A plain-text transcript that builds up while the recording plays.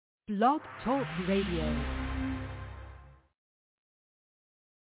Blog Talk Radio.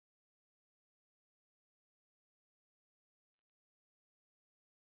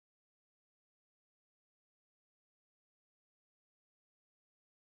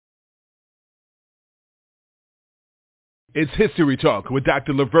 It's History Talk with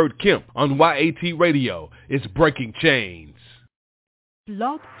Dr. Levert Kemp on YAT Radio. It's Breaking Chains.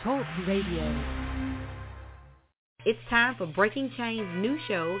 Blog Talk Radio. It's time for Breaking Chains' new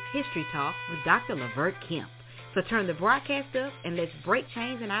show, History Talk with Dr. Levert Kemp. So turn the broadcast up and let's break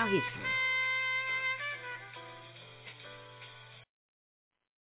chains in our history.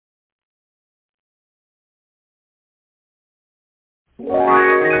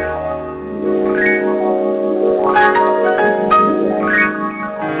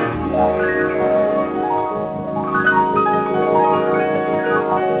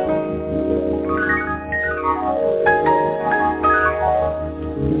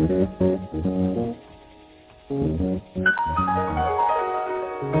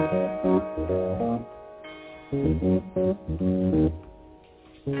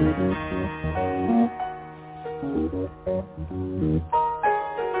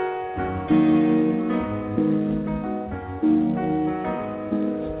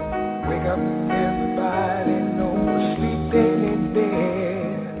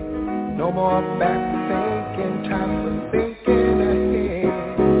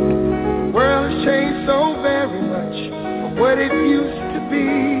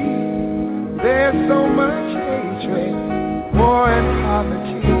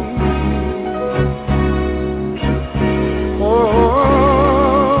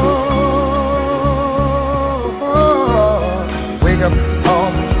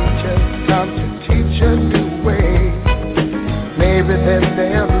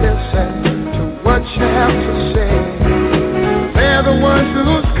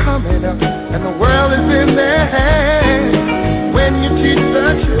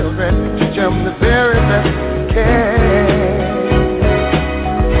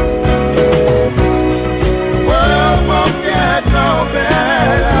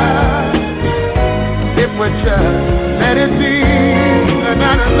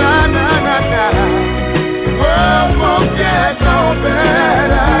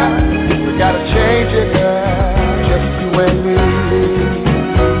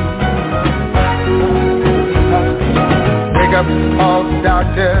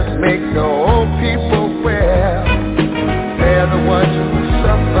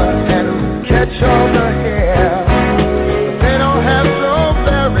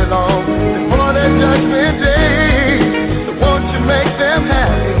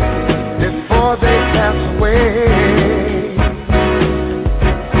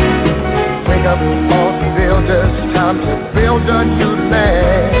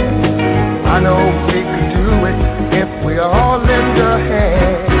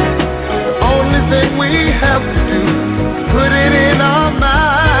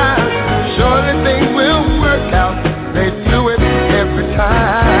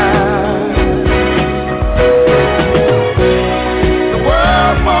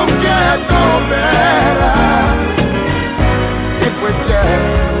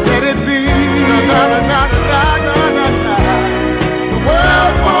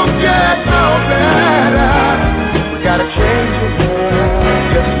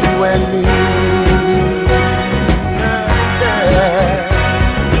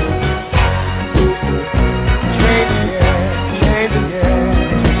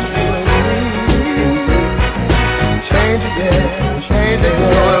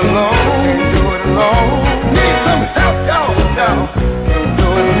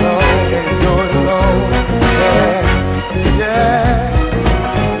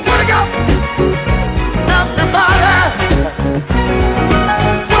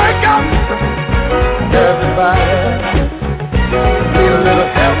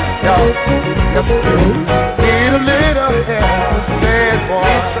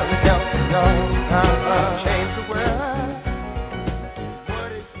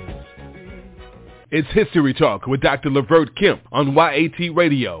 It's History Talk with Dr. Levert Kemp on YAT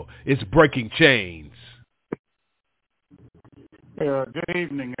Radio. It's Breaking Chains. Good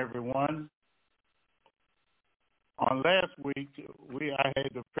evening, everyone. On last week, I had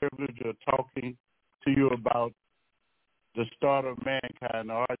the privilege of talking to you about the start of mankind,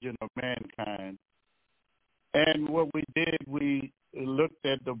 the origin of mankind. And what we did, we looked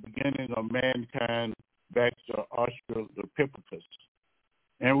at the beginning of mankind back to Australopithecus.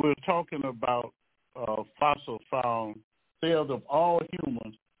 And we were talking about fossils found said of all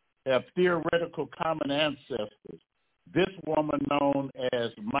humans have theoretical common ancestors this woman known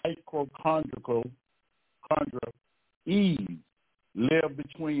as mitochondrial Eve lived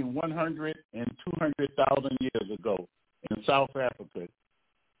between 100 and 200,000 years ago in South Africa.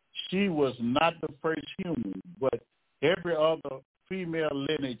 She was not the first human, but every other female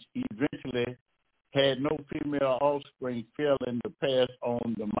lineage eventually had no female offspring failing to pass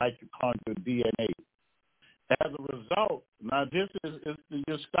on the mitochondrial DNA. As a result, now this is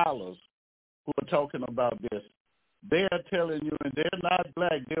your scholars who are talking about this. They are telling you, and they're not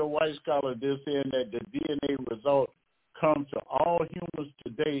black, they're white scholars, they're saying that the DNA result comes to all humans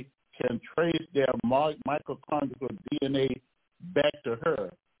today can trace their mitochondrial DNA back to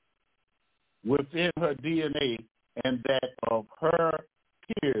her within her DNA, and that of her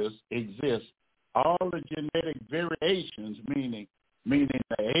peers exist all the genetic variations, meaning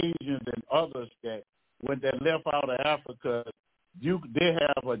the Asians and others that when they left out of Africa, they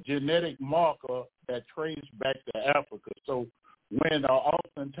have a genetic marker that traces back to Africa. So when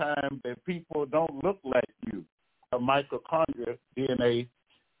oftentimes the people don't look like you, a mitochondria DNA,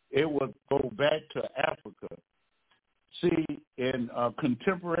 it would go back to Africa. See, in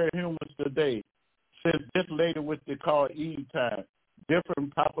contemporary humans today, since this lady what they call Eve time,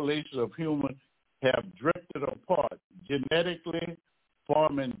 different populations of humans have drifted apart, genetically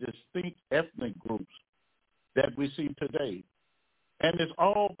forming distinct ethnic groups that we see today. And it's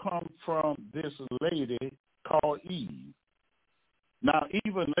all come from this lady called Eve. Now,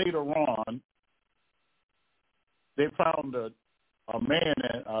 even later on, they found a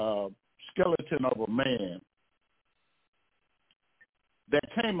skeleton of a man that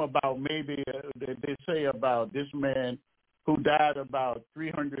came about maybe, they say about this man who died about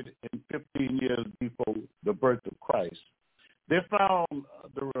 315 years before the birth of Christ. They found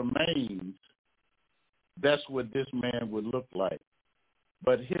the remains. That's what this man would look like.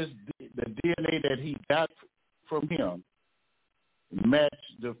 But the DNA that he got from him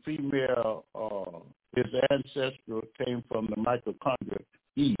matched the female, his ancestor came from the mitochondria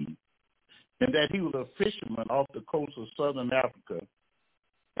Eve, and that he was a fisherman off the coast of southern Africa,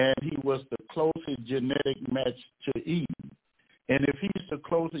 and he was the closest genetic match to Eve. And if he's the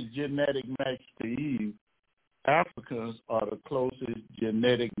closest genetic match to Eve, Africans are the closest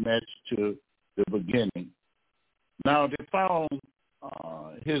genetic match to the beginning. Now, they found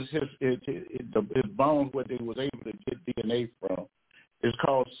his bones, where they was able to get DNA from, is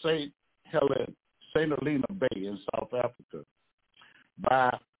called St. Helena Bay in South Africa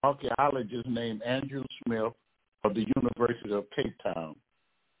by archaeologist named Andrew Smith of the University of Cape Town.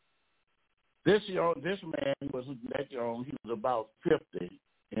 This man wasn't that young. He was about 50,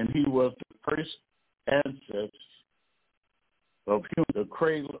 and he was the first ancestor of human, the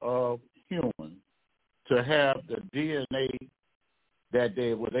cradle of human, to have the DNA that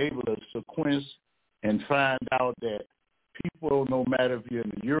they were able to sequence and find out that people, no matter if you're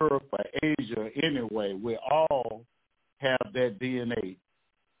in Europe or Asia, anyway, we all have that DNA.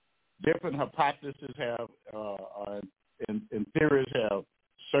 Different hypotheses have and theories have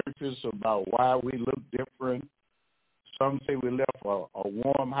surfaced about why we look different. Some say we left a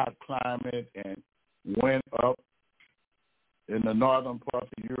warm, hot climate and went up in the northern parts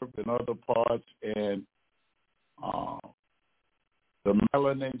of Europe and other parts, and the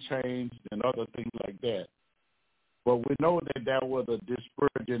melanin changed and other things like that. But we know that that was a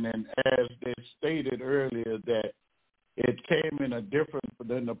dispersion, and as they stated earlier, that it came in a different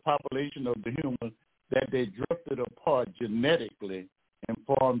than the population of the human, that they drifted apart genetically and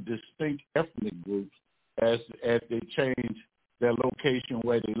formed distinct ethnic groups as they changed their location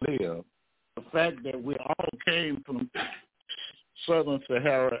where they live. The fact that we all came from southern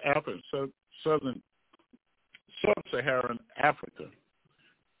Sahara Africa, sub-Saharan Africa.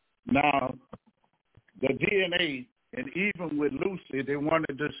 Now, the DNA, and even with Lucy, they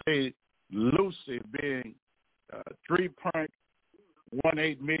wanted to say Lucy being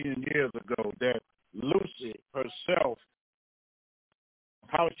 3.18 million years ago, that Lucy herself,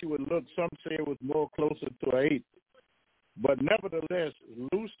 how she would look, some say it was more closer to 8. But nevertheless,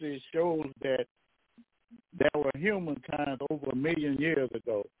 Lucy shows that there were humankind over 1 million years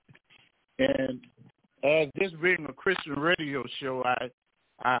ago. And as this being a Christian radio show,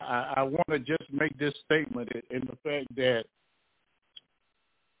 I want to just make this statement in the fact that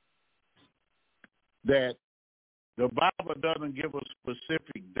the Bible doesn't give a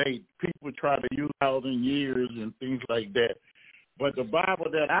specific date. People try to use 1,000 years and things like that. But the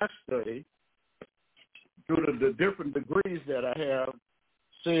Bible that I study, through the different degrees that I have,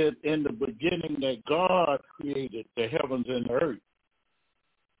 said in the beginning that God created the heavens and the earth.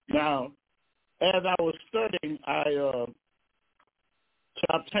 Now, as I was studying, to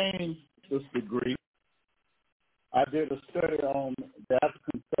obtain this degree, I did a study on the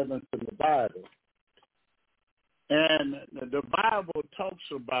African settlements in the Bible. And the Bible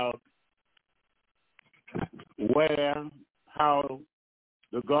talks about how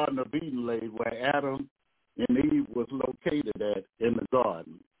the Garden of Eden lay, where Adam and Eve was located at in the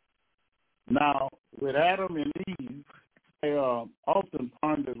garden. Now, with Adam and Eve, they often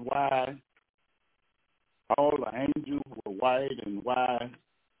pondered why all the angels were white and why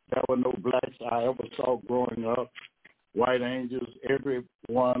there were no blacks I ever saw growing up. White angels,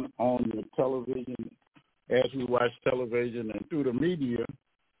 everyone on the television, as we watch television and through the media,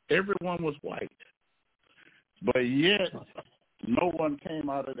 everyone was white. But yet, no one came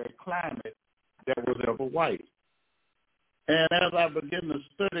out of that climate that was ever white. And as I began to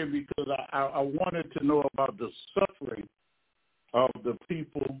study, because I wanted to know about the suffering of the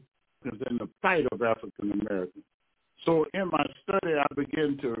people in the fight of African Americans. So in my study, I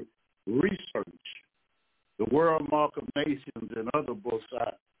began to research the World Mark of Nations and other books.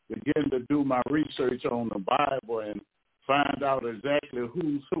 I began to do my research on the Bible and find out exactly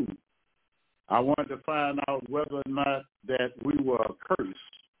who's who. I wanted to find out whether or not that we were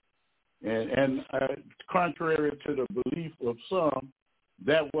cursed. And contrary to the belief of some,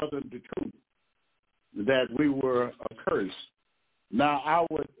 that wasn't the truth, that we were accursed. Now, I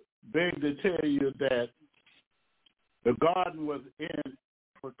would beg to tell you that the garden was in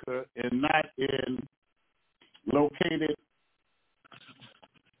Africa and not located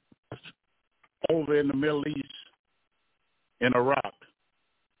over in the Middle East in Iraq.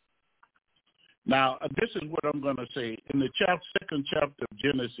 Now, this is what I'm going to say. In the second chapter of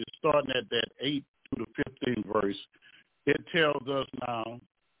Genesis, starting at that 8 to the 15th verse, it tells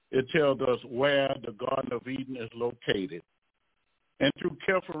us where the Garden of Eden is located. And through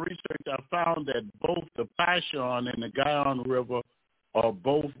careful research, I found that both the Pishon and the Gihon River are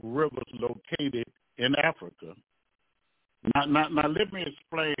both rivers located in Africa. Now let me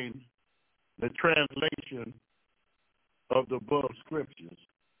explain the translation of the above scriptures.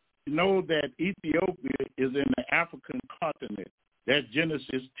 You know that Ethiopia is in the African continent. That's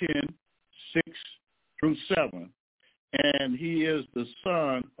Genesis 10:6 through 7. And he is the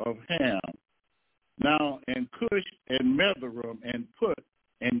son of Ham. Now, and Cush and Mizraim and Put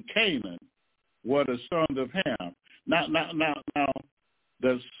and Canaan were the sons of Ham. Now,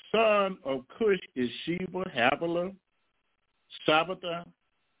 the son of Cush is Sheba, Havilah, Sabbathah,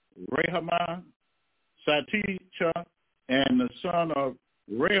 Rehamah, Satisha, and the son of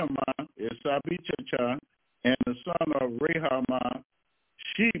Rehamah is Sabichacha, and the son of Rehamah,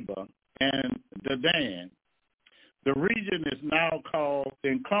 Sheba, and Dedan. The region is now called,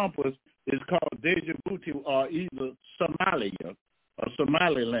 encompassed, is called Djibouti or either Somalia or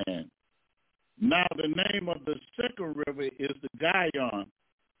Somaliland. Now the name of the second river is the Gihon.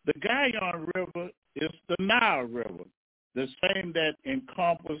 The Gihon River is the Nile River, the same that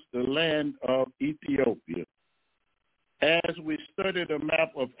encompassed the land of Ethiopia. As we study the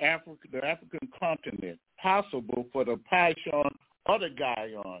map of Africa, the African continent, possible for the Pishon or the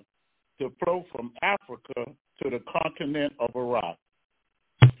Gihon to flow from Africa to the continent of Iraq.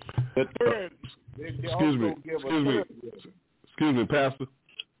 The third, excuse me, Pastor.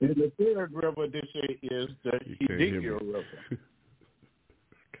 And the third river, they say, is the Ezekiel River.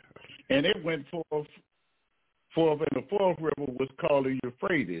 And it went forth, and the fourth river was called the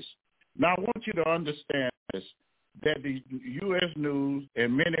Euphrates. Now, I want you to understand this, that the U.S. News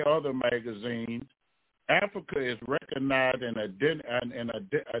and many other magazines, Africa is recognized and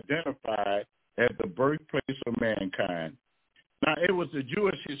identified as the birthplace of mankind. Now, it was the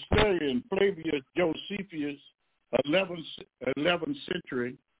Jewish historian Flavius Josephus, 11th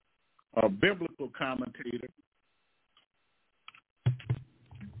century biblical commentator,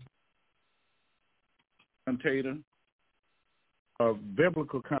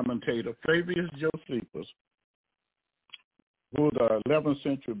 Flavius Josephus, who was an 11th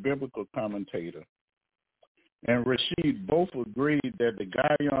century biblical commentator, and Rashid both agreed that the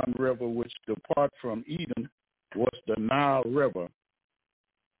Gihon River, which departs from Eden, was the Nile River.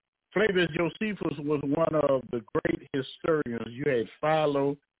 Flavius Josephus was one of the great historians. You had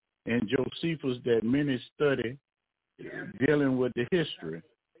Philo and Josephus that many study dealing with the history,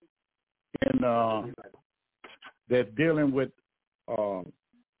 and that dealing with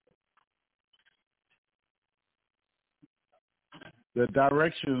the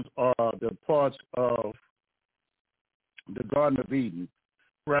directions or the parts of the Garden of Eden.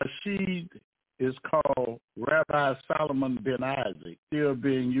 Rashid is called Rabbi Solomon ben Isaac, still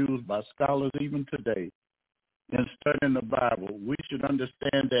being used by scholars even today in studying the Bible. We should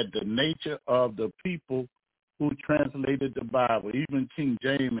understand that the nature of the people who translated the Bible, even King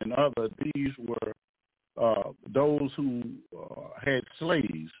James and others, these were those who had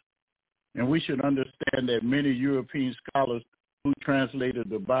slaves. And we should understand that many European scholars who translated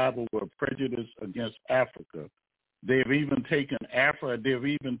the Bible were prejudiced against Africa. They've even taken they've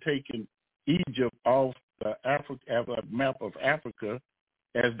even taken Egypt off the map of Africa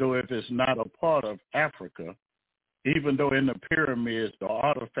as though if it's not a part of Africa, even though in the pyramids, the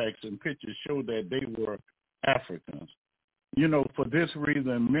artifacts and pictures show that they were Africans. You know, for this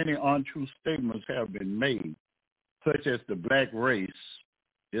reason, many untrue statements have been made, such as the black race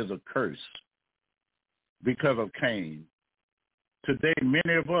is a curse because of Cain. Today,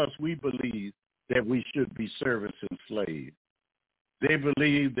 many of us, we believe that we should be servants and slaves. They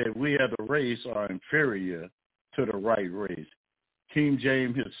believe that we as a race are inferior to the right race. King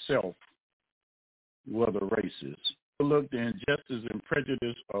James himself were the racist. Look, the injustice and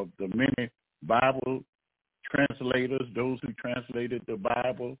prejudice of the many Bible translators, those who translated the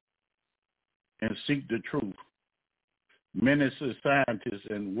Bible and seek the truth. Many scientists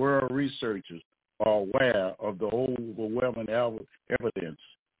and world researchers are aware of the overwhelming evidence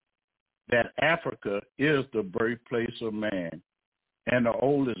that Africa is the birthplace of man, and the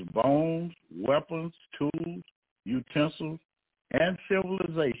oldest bones, weapons, tools, utensils, and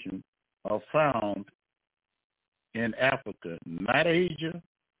civilization are found in Africa, not Asia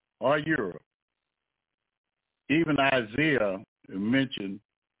or Europe. Even Isaiah mentioned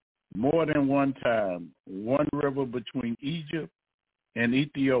more than one time one river between Egypt and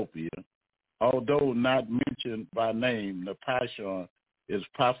Ethiopia, although not mentioned by name. The Pishon is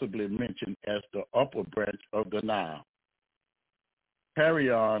possibly mentioned as the upper branch of the Nile.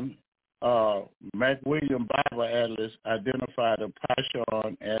 Parion, McWilliam Bible Atlas identified the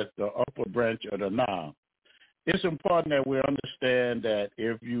Pishon as the upper branch of the Nile. It's important that we understand that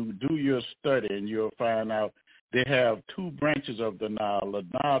if you do your study, and you'll find out they have two branches of the Nile. The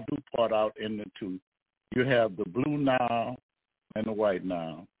Nile do part out into two. You have the Blue Nile and the White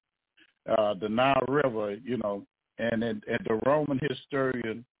Nile. The Nile River, you know, and the Roman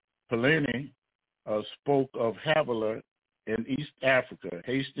historian Pliny spoke of Havilah in East Africa.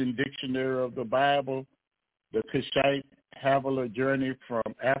 Hastings Dictionary of the Bible, the Cushite Havilah journey from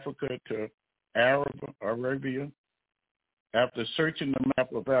Africa to Arabia. After searching the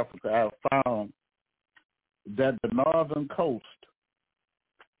map of Africa, I found that the northern coast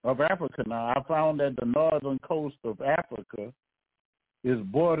of Africa is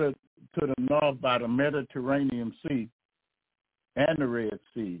bordered to the north by the Mediterranean Sea and the Red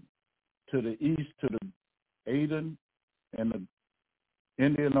Sea, to the east to the Aden and the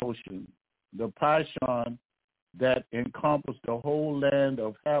Indian Ocean. The Pishon that encompassed the whole land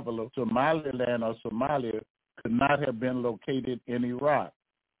of Havilah, Somaliland or Somalia, could not have been located in Iraq.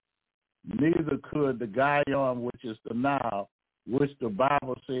 Neither could the Gayon, which is the Nile, which the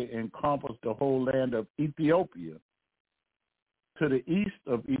Bible says encompassed the whole land of Ethiopia. To the east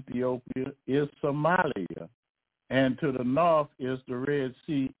of Ethiopia is Somalia, and to the north is the Red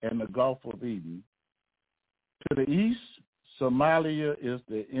Sea and the Gulf of Eden. To the east, Somalia is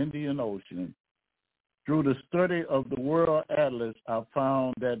the Indian Ocean. Through the study of the World Atlas, I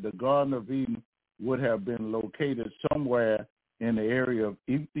found that the Garden of Eden would have been located somewhere in the area of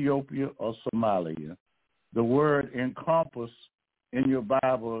Ethiopia or Somalia. The word encompass in your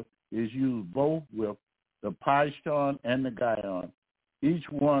Bible is used both with the Pishon and the Gayon. Each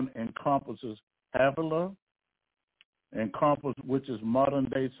one encompasses Havilah, which is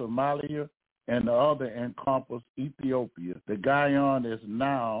modern-day Somalia, and the other encompasses Ethiopia. The Gayon is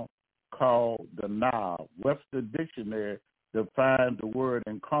now called the Nile. Webster Dictionary defines the word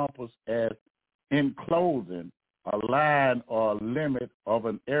encompass as enclosing, a line or a limit of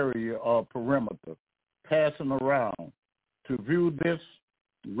an area or perimeter, passing around. To view this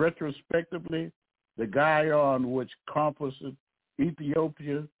retrospectively, the Gayon, which encompasses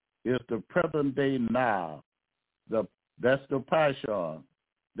Ethiopia, is the present-day Nile. That's the Pishon.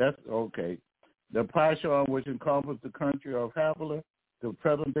 That's okay. The Pishon, which encompasses the country of Havilah, the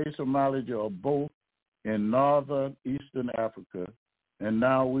present-day Somalia, are both in northern eastern Africa. And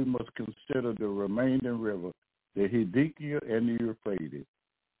now we must consider the remaining river, the Hiddiki and the Euphrates.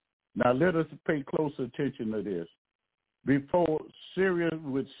 Now let us pay close attention to this. With serious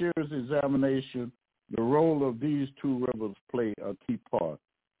examination, the role of these two rivers play a key part.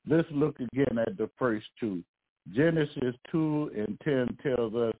 Let's look again at the first two. Genesis 2:10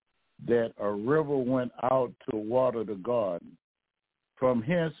 tells us that a river went out to water the garden. From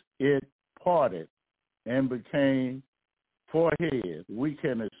hence it parted and became four heads. We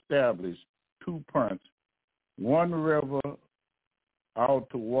can establish 2 points. One river out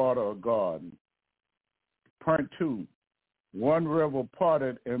to water a garden. Point 2, one river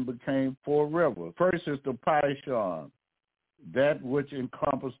parted and became four rivers. First is the Pishon, that which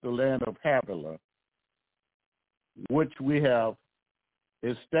encompassed the land of Havilah, which we have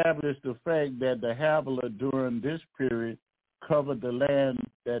established the fact that the Havilah during this period covered the land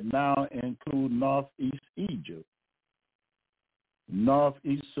that now include northeast Egypt,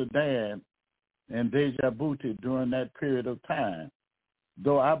 northeast Sudan, and Djibouti during that period of time,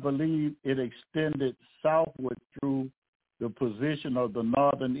 though I believe it extended southward through the position of the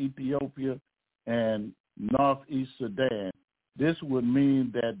northern Ethiopia and northeast Sudan. This would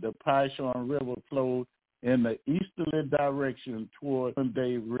mean that the Pishon River flowed in the easterly direction toward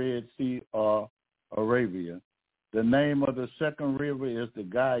the Red Sea or Arabia. The name of the second river is the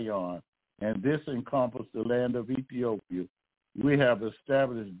Gihon, and this encompassed the land of Ethiopia. We have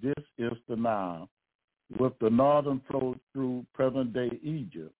established this is the Nile, with the northern flow through present-day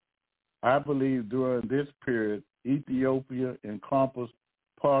Egypt. I believe during this period, Ethiopia encompassed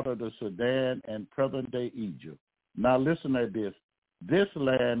part of the Sudan and present-day Egypt. Now listen at this. This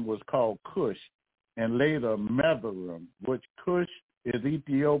land was called Cush and later Methorim, which Cush is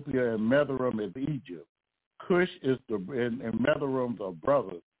Ethiopia and Methorim is Egypt. Cush is and Methorim are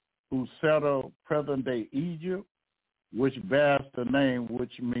brothers who settled present-day Egypt, which bears the name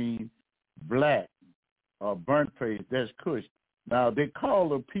which means black or burnt face. That's Cush. Now, they call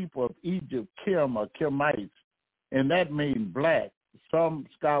the people of Egypt Kemp or Kemites, and that means black. Some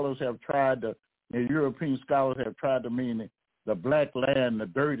scholars have tried to, and European scholars have tried to mean it, the black land, the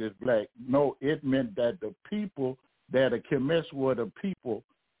dirt is black. No, it meant that the people that the Kemites were the people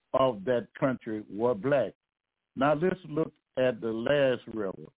of that country were black. Now, let's look at the last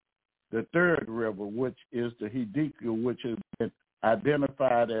river, the third river, which is the Hiddekel, which has been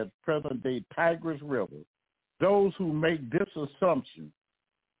identified as present-day Tigris River. Those who make this assumption,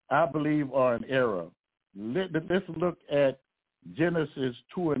 I believe, are in error. Let's look at Genesis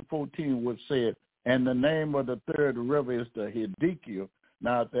 2 and 14, which said, and the name of the third river is the Hiddekel.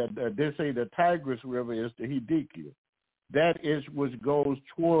 Now, they say the Tigris River is the Hiddekel. That is which goes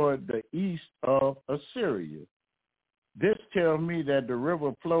toward the east of Assyria. This tells me that the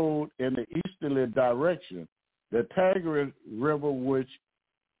river flowed in the easterly direction. The Tigris River, which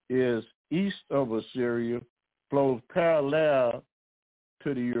is east of Assyria, flows parallel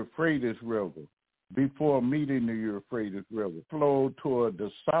to the Euphrates River before meeting the Euphrates River. Flowed toward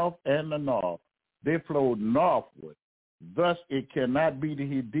the south and the north. They flowed northward. Thus, it cannot be the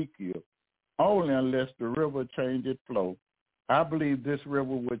Hiddekel, only unless the river changed its flow. I believe this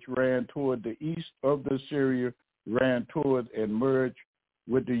river, which ran toward the east of the Assyria, ran toward and merged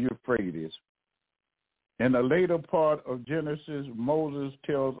with the Euphrates. In the later part of Genesis, Moses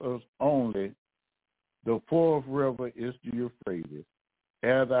tells us only the fourth river is the Euphrates.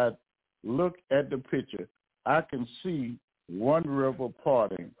 As I look at the picture, I can see one river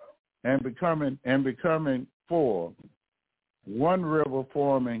parting and becoming four, one river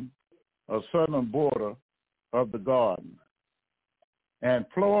forming a southern border of the garden and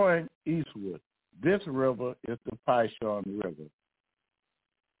flowing eastward. This river is the Pishon River.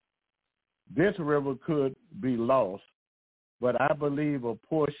 This river could be lost, but I believe a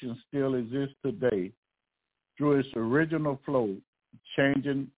portion still exists today through its original flow,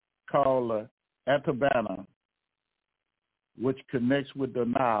 changing called Atabana, which connects with the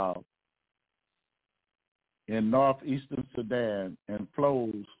Nile in northeastern Sudan and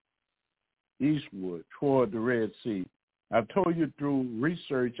flows eastward toward the Red Sea. I've told you through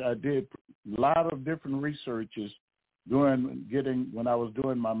research, I did a lot of different researches when I was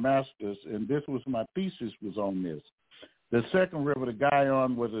doing my master's, and this was my thesis was on this. The second river, the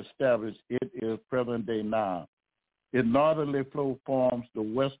Gihon, was established. It is present-day Nile. Its northerly flow forms the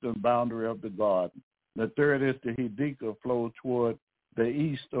western boundary of the garden. The third is the Hiddekel, flows toward the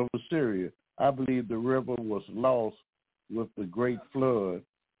east of Assyria. I believe the river was lost with the great flood.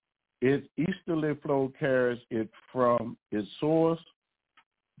 Its easterly flow carries it from its source,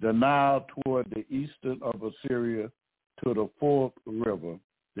 the Nile, toward the eastern of Assyria to the fourth river,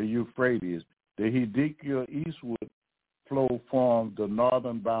 the Euphrates. The Hiddekel eastward flow forms the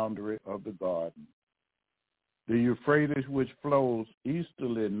northern boundary of the garden. The Euphrates, which flows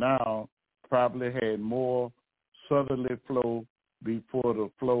easterly now, probably had more southerly flow before the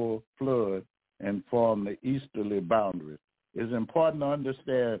flood and formed the easterly boundary. It's important to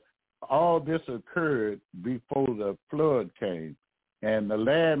understand all this occurred before the flood came, and the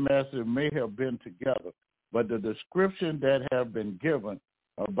land masses may have been together, but the description that have been given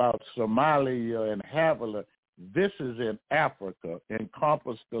about Somalia and Havilah, this is in Africa,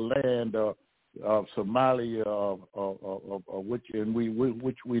 encompass the land of Somalia,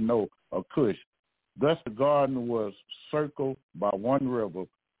 which we know of Cush. Thus the garden was circled by one river,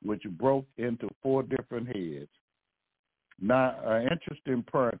 which broke into 4 different heads. Now, an interesting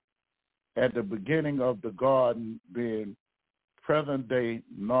part, at the beginning of the garden being present-day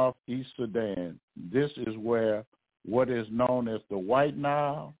northeast Sudan, this is where what is known as the White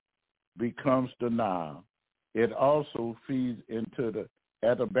Nile becomes the Nile. It also feeds into the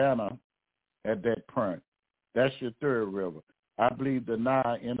Atabana at that point. That's your third river. I believe the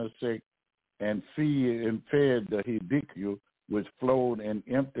Nile intersects and fed the Hiddekel, which flowed and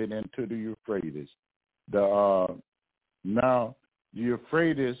emptied into the Euphrates. Now, the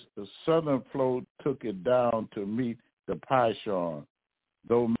Euphrates, the southern flow, took it down to meet the Pishon.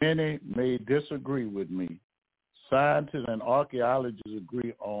 Though many may disagree with me, scientists and archaeologists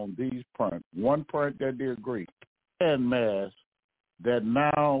agree on these points. One point that they agree, landmass that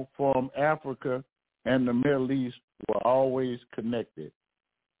now form Africa and the Middle East were always connected.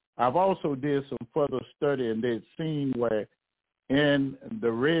 I've also did some further study, and they've seen where in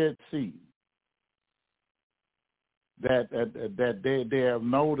the Red Sea that they have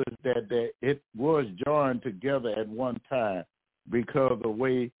noticed that it was joined together at one time because of the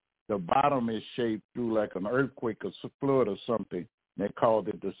way the bottom is shaped through like an earthquake or flood or something. They called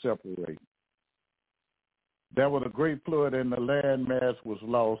it the separate. There was a great flood and the landmass was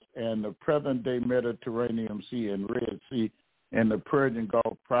lost, and the present-day Mediterranean Sea and Red Sea and the Persian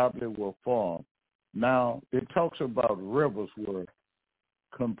Gulf probably were formed. Now, it talks about rivers were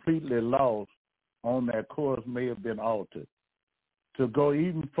completely lost on their course, may have been altered. To go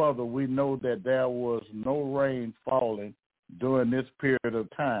even further, we know that there was no rain falling during this period of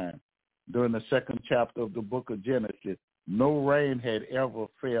time. During the 2nd chapter of the book of Genesis, no rain had ever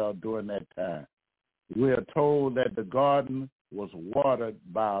fell during that time. We are told that the garden was watered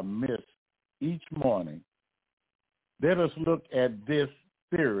by a mist each morning. Let us look at this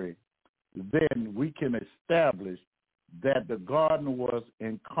theory. Then we can establish that the garden was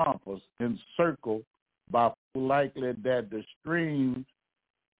encompassed, encircled by likely that the streams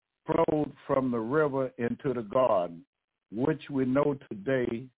flowed from the river into the garden, which we know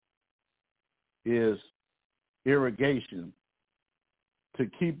today is irrigation to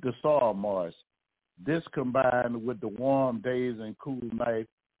keep the soil moist. This combined with the warm days and cool nights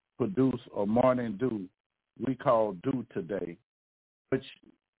produce a morning dew we call dew today, which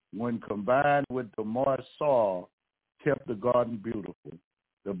when combined with the moist soil kept the garden beautiful.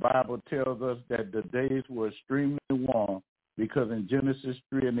 The Bible tells us that the days were extremely warm because in Genesis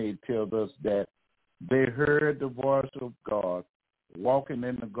 3:8 tells us that they heard the voice of God walking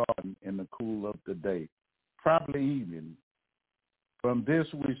in the garden in the cool of the day, probably evening. From this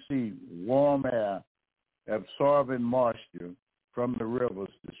we see warm air absorbing moisture from the rivers,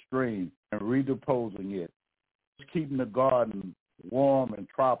 the stream, and redeposing it, keeping the garden warm and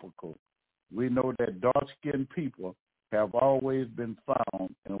tropical. We know that dark-skinned people have always been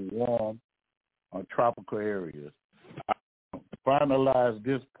found in warm or tropical areas. I finalize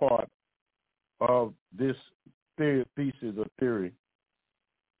this part of this thesis or theory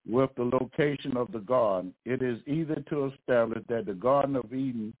with the location of the garden. It is easy to establish that the Garden of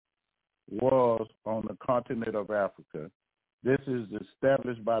Eden was on the continent of Africa. This is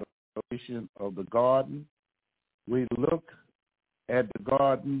established by the location of the garden. We look at the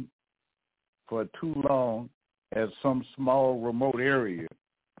garden for too long as some small remote area.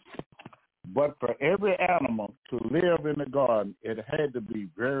 But for every animal to live in the garden, it had to be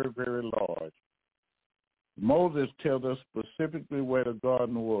very, very large. Moses tells us specifically where the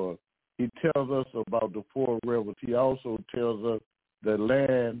garden was. He tells us about the 4 rivers. He also tells us the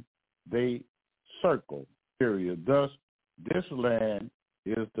land they circle, period. Thus, this land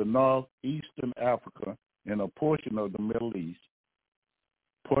is the northeastern Africa and a portion of the Middle East,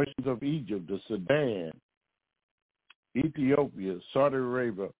 portions of Egypt, the Sudan, Ethiopia, Saudi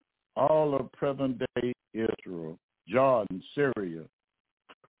Arabia, all of present-day Israel, Jordan, Syria,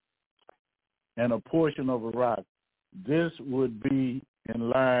 and a portion of Iraq. This would be in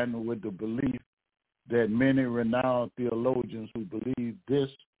line with the belief that many renowned theologians who believe this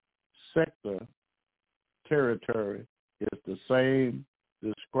sector territory is the same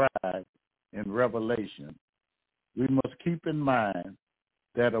described in Revelation. We must keep in mind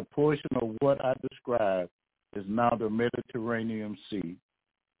that a portion of what I described is now the Mediterranean Sea.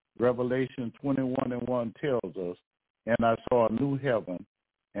 Revelation 21:1 tells us, and I saw a new heaven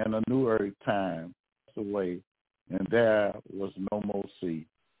and a new earth time away, and there was no more sea.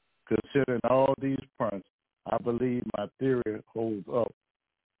 Considering all these points, I believe my theory holds up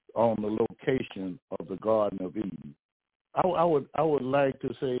on the location of the Garden of Eden. I would like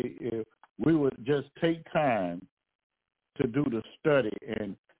to say if we would just take time to do the study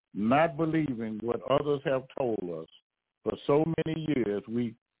and not believing what others have told us. For so many years,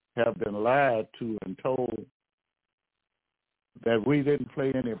 we have been lied to and told that we didn't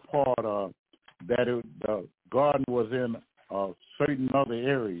play any part of, that the garden was in a certain other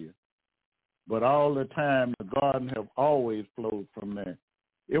area. But all the time, the garden have always flowed from there.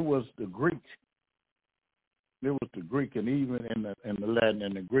 It was the Greek. It was the Greek, and even in the Latin,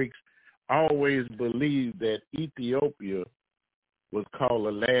 and the Greeks always believed that Ethiopia was called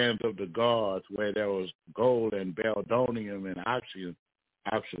the land of the gods, where there was gold and beldonium and oxygen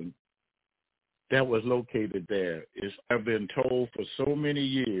that was located there. I've been told for so many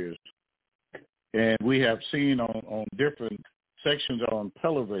years, and we have seen on different sections on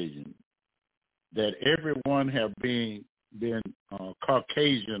television that everyone have been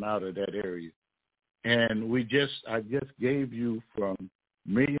Caucasian out of that area. And I just gave you from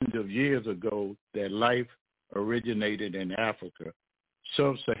millions of years ago that life originated in Africa,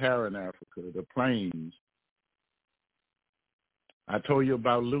 sub-Saharan Africa, the plains. I told you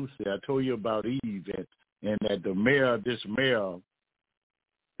about Lucy. I told you about Eve, and that this male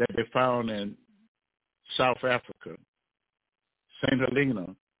that they found in South Africa, St.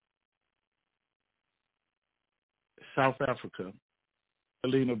 Helena, South Africa,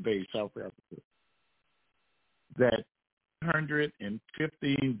 Helena Bay, South Africa, that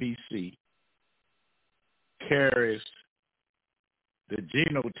 115 BC carries the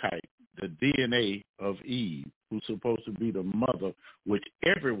genotype, the DNA of Eve, who's supposed to be the mother, which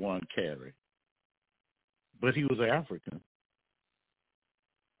everyone carried. But he was an African.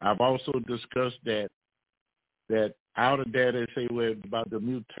 I've also discussed that out of that they say about the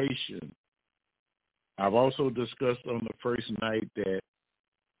mutation. I've also discussed on the first night that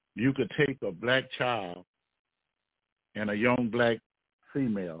you could take a black child and a young black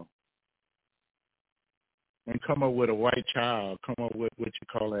female and come up with a white child, come up with what you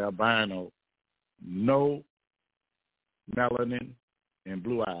call an albino, no melanin and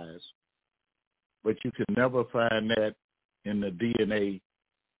blue eyes. But you can never find that in the DNA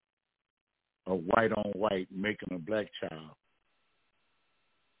of white on white making a black child.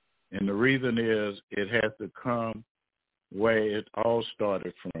 And the reason is it has to come where it all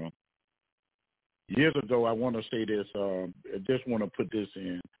started from. Years ago, I want to say this, I just want to put this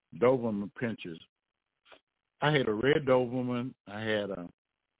in, Doberman pinchers. I had a red Doberman, I had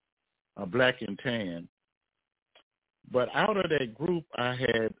a black and tan. But out of that group, I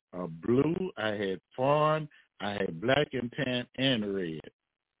had a blue, I had fawn, I had black and tan, and red.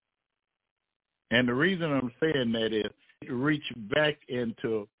 And the reason I'm saying that is it reached back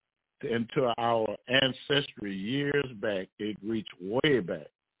into our ancestry years back. It reached way back.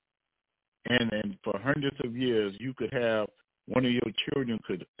 And for hundreds of years, you could have one of your children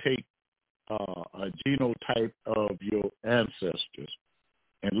could take a genotype of your ancestors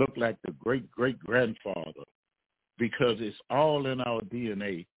and look like the great-great-grandfather, because it's all in our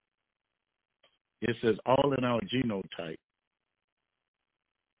DNA. It says all in our genotype.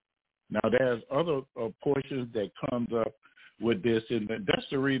 Now, there's other portions that comes up with this, and that's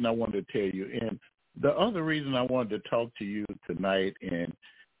the reason I wanted to tell you. And the other reason I wanted to talk to you tonight and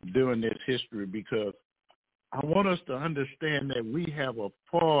doing this history, because I want us to understand that we have a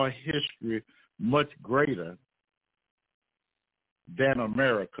far history much greater than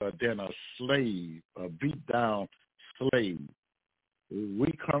America, than a slave, a beat-down slave.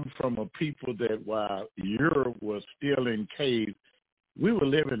 We come from a people that while Europe was still in caves, we were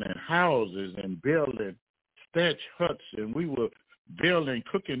living in houses and building thatch huts, and we were building,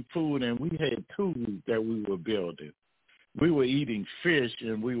 cooking food, and we had tools that we were building. We were eating fish,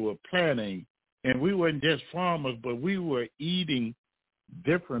 and we were planting, and we weren't just farmers, but we were eating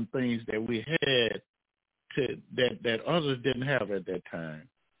different things that we had that others didn't have at that time.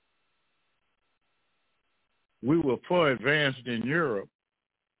 We were far advanced in Europe,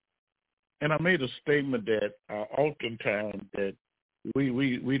 and I made a statement that oftentimes that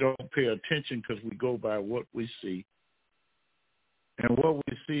we don't pay attention because we go by what we see. And what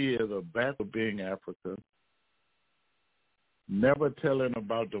we see is a back of being Africa, never telling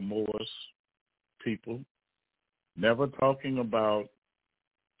about the Moors people, never talking about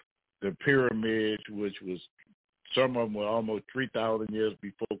the pyramids, which was, some of them were almost 3,000 years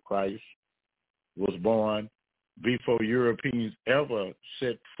before Christ was born, before Europeans ever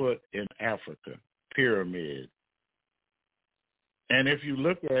set foot in Africa, pyramids. And if you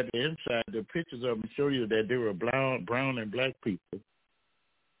look at the inside, the pictures of them show you that they were brown and black people.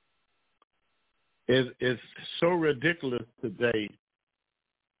 It's so ridiculous today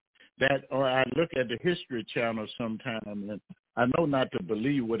that, or I look at the History Channel sometimes, and I know not to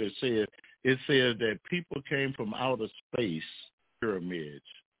believe what it says. It says that people came from outer space, pyramids.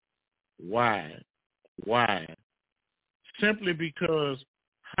 Why? Simply because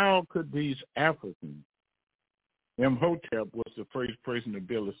how could these Africans, Imhotep was the first person to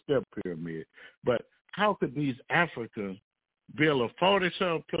build a step pyramid, but how could these Africans build a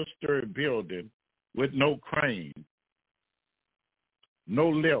 47-plus story building with no crane, no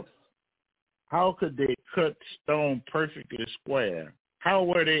lift? How could they cut stone perfectly square? How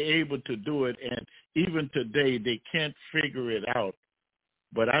were they able to do it? And even today, they can't figure it out.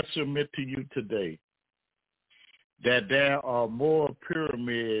 But I submit to you today that there are more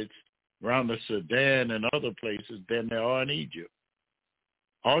pyramids around the Sudan and other places than there are in Egypt.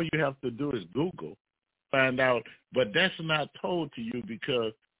 All you have to do is Google, find out. But that's not told to you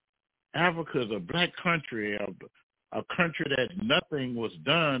because Africa is a black country, a country that nothing was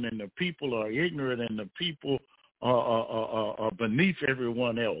done, and the people are ignorant, and the people are beneath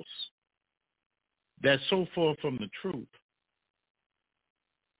everyone else. That's so far from the truth.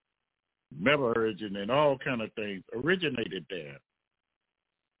 Metallurgy and all kind of things originated there.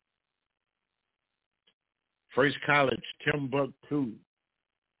 First college, Timbuktu.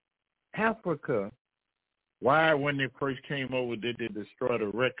 Africa, why when they first came over did they destroy the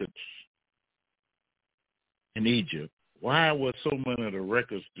records in Egypt? Why were so many of the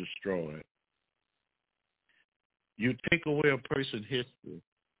records destroyed? You take away a person's history.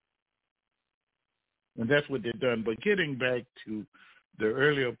 And that's what they've done. But getting back to the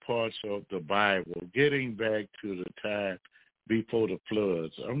earlier parts of the Bible, getting back to the time before the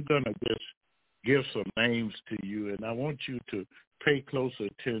floods, I'm going to just give some names to you, and I want you to pay close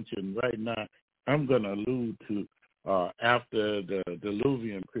attention. Right now, I'm going to allude to after the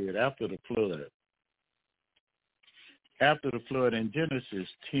diluvian period, after the flood. After the flood in Genesis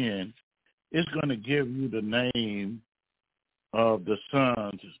 10, it's going to give you the name of the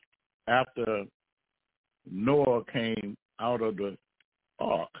sons after Noah came out of the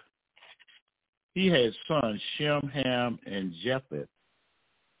ark. He had sons, Shem, Ham, and Japheth.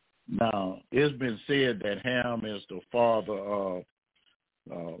 Now, it's been said that Ham is the father of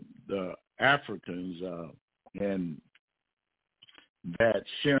the Africans, and that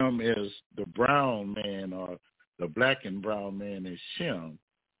Shem is the brown man, or the black and brown man is Shem,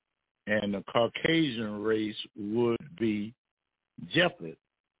 and the Caucasian race would be Japheth.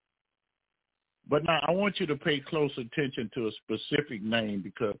 But now I want you to pay close attention to a specific name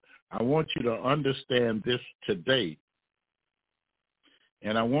because I want you to understand this today.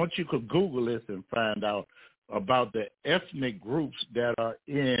 And I want you to Google this and find out about the ethnic groups that are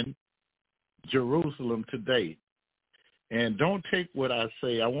in Jerusalem today. And don't take what I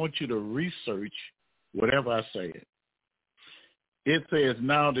say. I want you to research whatever I say. It says,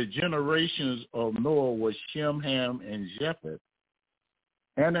 now the generations of Noah was Shem, Ham, and Japheth.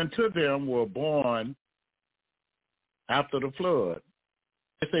 And unto them were born after the flood.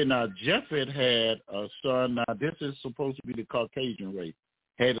 They say, now Japheth had a son. Now this is supposed to be the Caucasian race.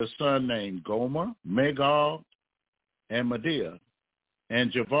 Had a son named Gomer, Magog, and Medea,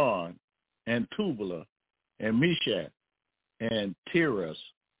 and Javan, and Tubal, and Meshach, and Tiras.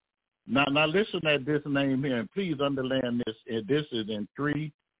 Now listen at this name here, and please underline this. This is in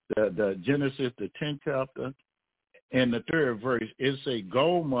 3, the Genesis, the 10th chapter. In the 3rd verse, it say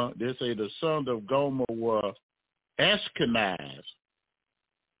Gomer, they say the sons of Gomer were Ashkenaz.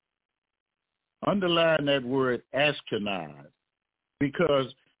 Underline that word Ashkenaz,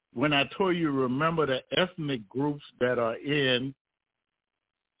 because when I told you, remember the ethnic groups that are in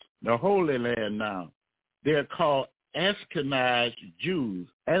the Holy Land now, they're called Ashkenaz Jews.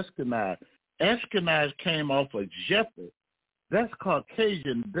 Ashkenaz came off of Japheth. That's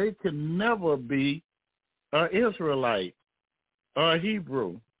Caucasian. They can never be Israelite or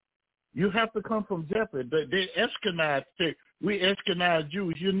Hebrew. You have to come from Japheth. They Ashkenaz, we Ashkenaz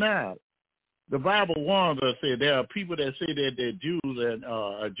Jews. You're not. The Bible warns us that there are people that say that they're Jews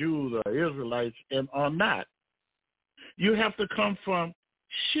and Jews or Israelites and are not. You have to come from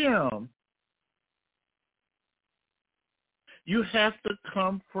Shem. You have to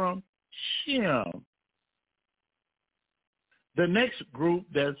come from Shem. The next group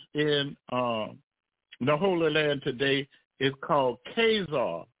that's in the Holy Land today is called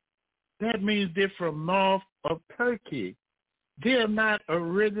Khazar. That means they're from north of Turkey. They're not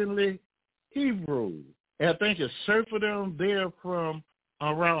originally Hebrew. And I think it's Sephardim, they're from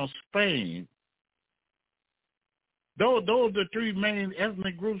around Spain. Those are the 3 main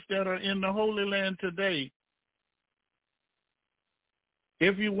ethnic groups that are in the Holy Land today.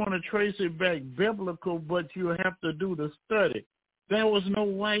 If you want to trace it back biblical, but you have to do the study. There was no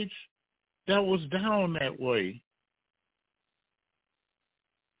whites that was down that way.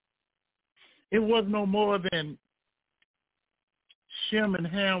 It was no more than Shem and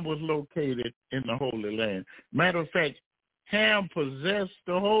Ham was located in the Holy Land. Matter of fact, Ham possessed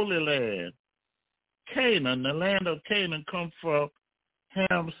the Holy Land. Canaan, the land of Canaan, comes from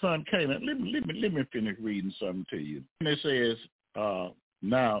Ham's son Canaan. Let me finish reading something to you. And it says,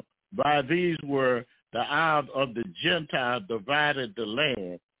 now, by these were the isles of the Gentiles divided the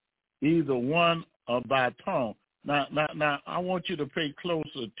land, either one or by tongue. Now, I want you to pay close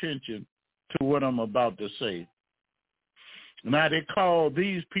attention to what I'm about to say. Now, they call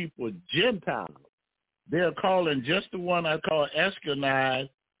these people Gentiles. They're calling just the one I call Ashkenaz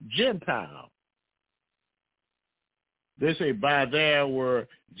Gentile. They say by there were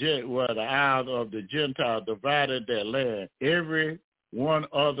the isles of the Gentiles divided their land, every one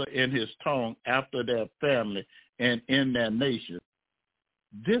other in his tongue after their family and in their nation.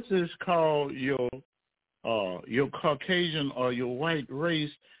 This is called your Caucasian or your white race.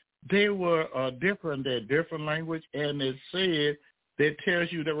 They were different, they're different language, and it said, that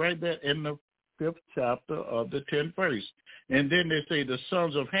tells you that right there in the 5th chapter of the 10th verse. And then they say the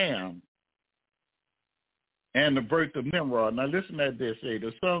sons of Ham and the birth of Nimrod. Now listen to this. Say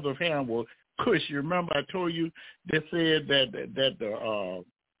the sons of Ham were Cush. You remember I told you they said that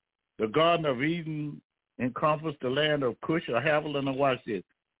the Garden of Eden encompassed the land of Cush or Havilah. Now watch this.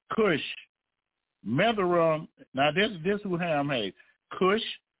 Cush, Metharum. Now this who Ham had. Cush,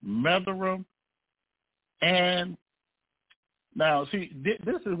 Metharum, and now see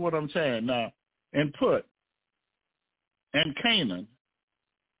this is what I'm saying now. And Put and Canaan.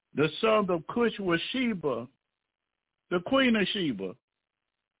 The son of Cush was Sheba, the queen of Sheba.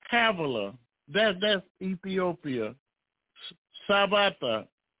 Havilah, that's Ethiopia. Sabata,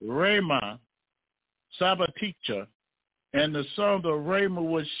 Ramah, Sabaticha, and the son of Ramah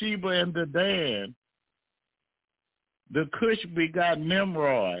was Sheba and Dedan. The Cush begot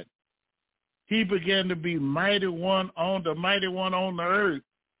Nimrod. He began to be mighty one on the earth.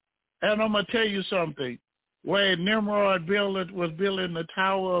 And I'm gonna tell you something. Where Nimrod was building the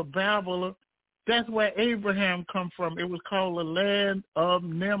Tower of Babel, that's where Abraham come from. It was called the land of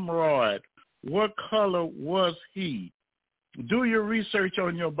Nimrod. What color was he? Do your research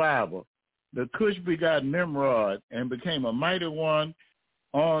on your Bible. The Cush begot Nimrod and became a mighty one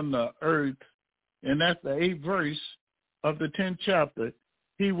on the earth. And that's the 8th verse of the 10th chapter.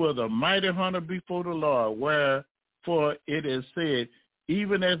 He was a mighty hunter before the Lord, wherefore it is said,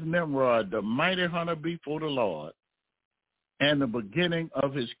 even as Nimrod, the mighty hunter before the Lord. And the beginning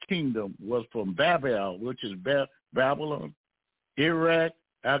of his kingdom was from Babel, which is Babylon, Iraq,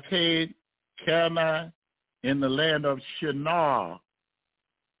 Akkad, Calneh, in the land of Shinar.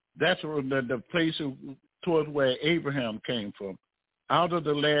 That's the place towards where Abraham came from. Out of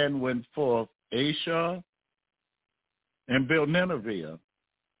the land went forth Ashur and built Nineveh,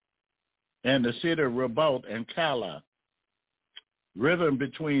 and the city of Rehoboth and Calah. River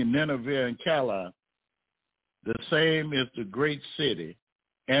between Nineveh and Calah, the same is the great city.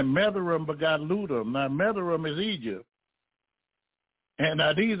 And Metharum begot Ludum. Now Metharum is Egypt. And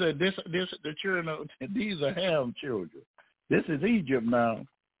now these are the children of, these are Ham children. This is Egypt now.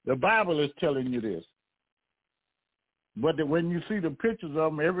 The Bible is telling you this. But when you see the pictures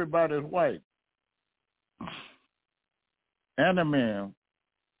of them, everybody's white. Anamim,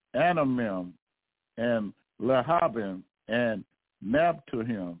 and Lahabim, and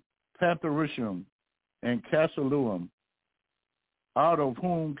Naptuhim, Patharushim, and Casaluim, out of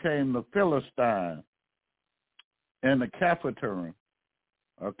whom came the Philistine and the Caphaterim.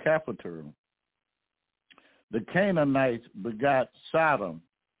 The Canaanites begot Sodom,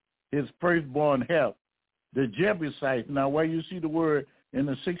 his firstborn Heth, the Jebusites. Now, where you see the word in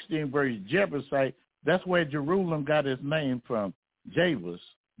the 16th verse, Jebusite, that's where Jerusalem got its name from. Jebus,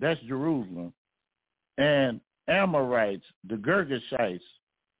 that's Jerusalem. And Amorites, the Girgashites,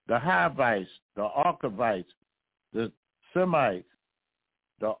 the Hivites, the Archavites, the Semites,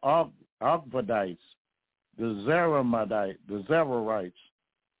 the Arvadites, the Zaramites, the Zerarites,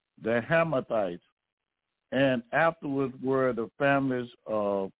 the Hamathites, and afterward were the families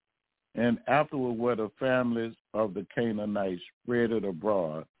of the Canaanites spread it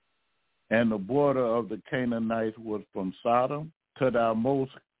abroad. And the border of the Canaanites was from Sodom to thou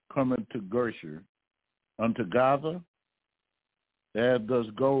most coming to Gersher, unto Gaza, that does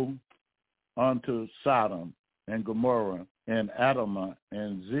go unto Sodom and Gomorrah and Adamah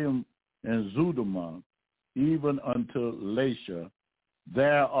and Zudama, even unto Lasha.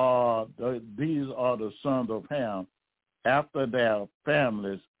 These are the sons of Ham, after their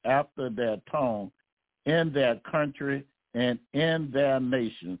families, after their tongue, in their country and in their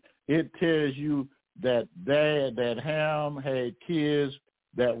nation. It tells you that Ham had kids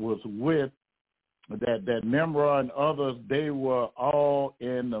that was with that Nimrod and others, they were all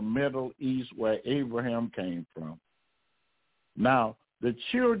in the Middle East where Abraham came from. Now, the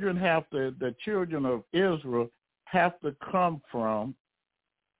children of Israel have to come from,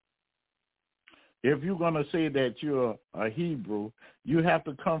 if you're going to say that you're a Hebrew, you have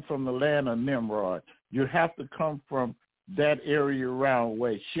to come from the land of Nimrod. You have to come from that area around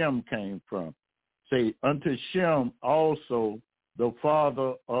where Shem came from. Say, unto Shem also the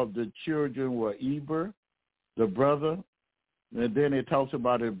father of the children were Eber, the brother, and then it talks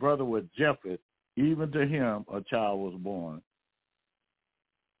about his brother was Japheth. Even to him a child was born.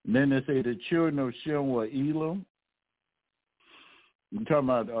 And then they say the children of Shem were Elam. You're talking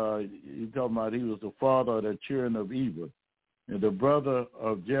about he was the father of the children of Eber. And the brother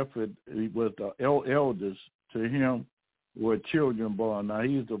of Japheth, he was the eldest. To him were children born. Now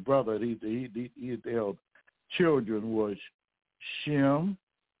he's the brother. He's the eldest. Children was Shem,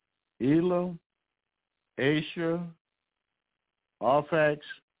 Elam, Asher, Arphax,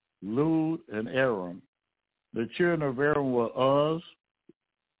 Lud, and Aram. The children of Aram were Uz,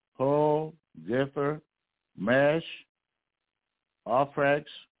 Hul, Jether, Mash. Arphax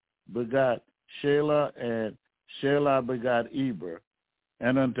begot Shelah, and Shelah begot Eber.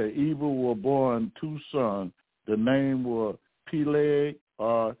 And unto Eber were born two sons. The name was Peleg,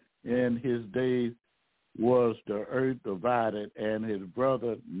 in his days was the earth divided, and his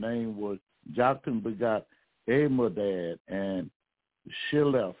brother name was Joktan begot Amadad, and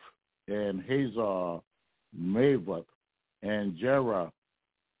Shilef, and Hazar, Mavath, and Jerah,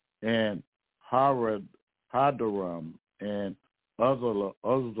 and Hadaram, and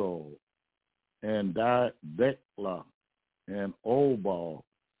Uzal, and Dekla, and Obal,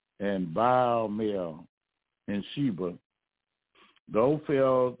 and Baalmel, and Sheba. The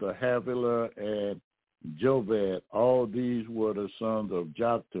Ophel, the Havilah, and Jobed, all these were the sons of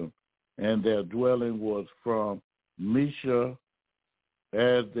Joktan, and their dwelling was from Misha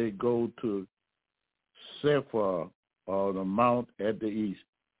as they go to Sephar, or the mount at the east.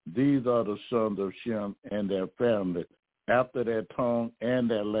 These are the sons of Shem and their family, after their tongue and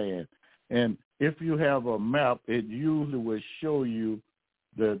their land. And if you have a map, it usually will show you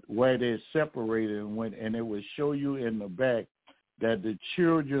the way they're separated, and it will show you in the back that the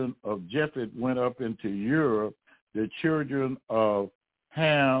children of Japheth went up into Europe. The children of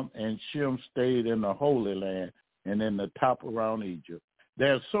Ham and Shem stayed in the Holy Land and in the top around Egypt.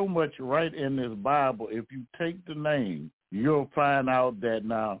 There's so much right in this Bible. If you take the name, you'll find out that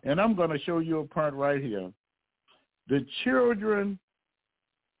now. And I'm going to show you a part right here. The children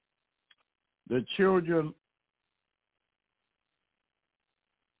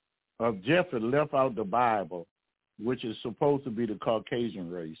of Japheth left out the Bible, which is supposed to be the Caucasian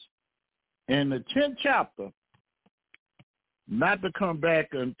race. In the 10th chapter, not to come back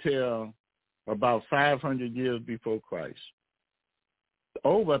until about 500 years before Christ.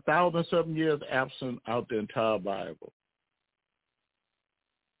 Over 1,000-something years absent out the entire Bible.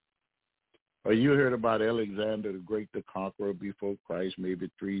 Or you heard about Alexander the Great, the Conqueror, before Christ, maybe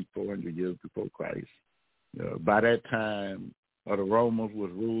 300-400 years before Christ. By that time, the Romans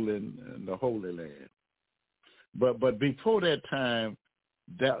was ruling in the Holy Land. But before that time,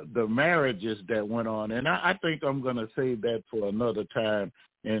 the marriages that went on, and I think I'm going to save that for another time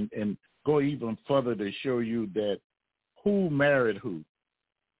and go even further to show you that who married who.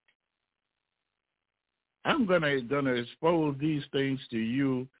 I'm going to expose these things to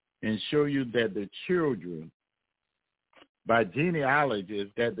you and show you that the children, by genealogies,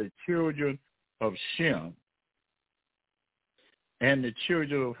 that the children of Shem and the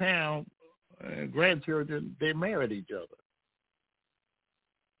children of Ham, grandchildren, they married each other.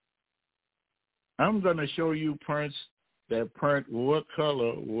 I'm going to show you prints that print what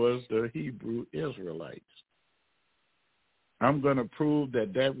color was the Hebrew Israelites. I'm going to prove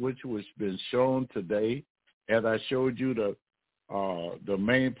that which was been shown today, as I showed you the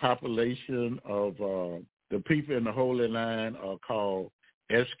main population of the people in the Holy Land are called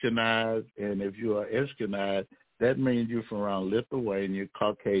Ashkenaz, and if you are Ashkenaz, that means you're from around Lithuania,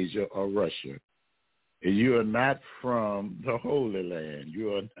 Caucasia, or Russia. And you are not from the Holy Land.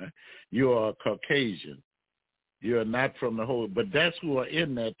 You are Caucasian. You are not from the Holy, but that's who are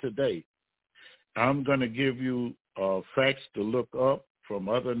in that today. I'm going to give you facts to look up from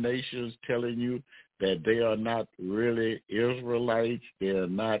other nations telling you that they are not really Israelites. They are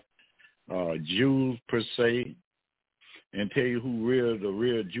not Jews per se, and tell you who the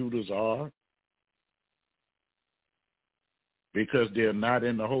real Judas are, because they're not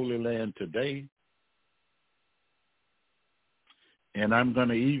in the Holy Land today. And I'm going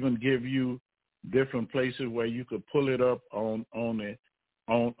to even give you different places where you could pull it up on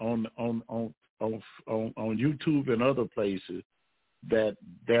on YouTube and other places that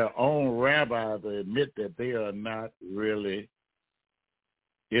their own rabbis admit that they are not really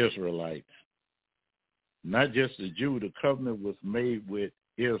Israelites. Not just the Jew. The covenant was made with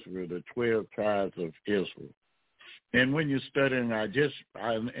Israel, the 12 tribes of Israel. And when you're studying,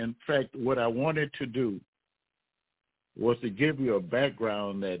 in fact, what I wanted to do was to give you a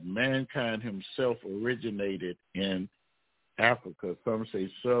background that mankind himself originated in Africa. Some say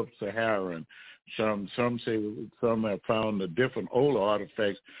sub-Saharan. Some have found the different older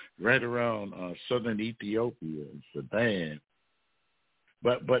artifacts right around southern Ethiopia and Sudan.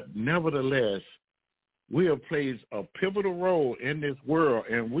 But nevertheless, we have played a pivotal role in this world,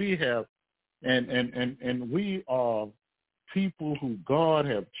 and we have, and we are people who God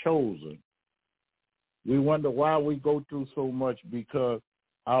have chosen. We wonder why we go through so much, because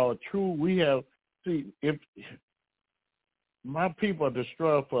if my people are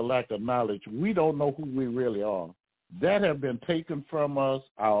destroyed for lack of knowledge, we don't know who we really are. That have been taken from us,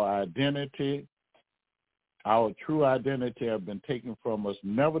 our identity, our true identity have been taken from us,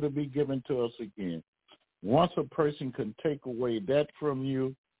 never to be given to us again. Once a person can take away that from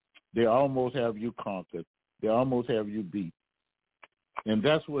you, they almost have you conquered. They almost have you beat. And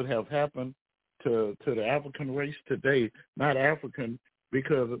that's what have happened to the African race today. Not African,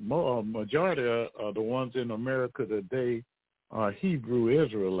 because a majority of the ones in America today are Hebrew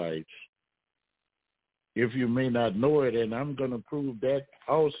Israelites. If you may not know it, and I'm going to prove that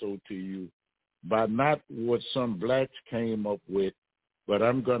also to you, by not what some blacks came up with, but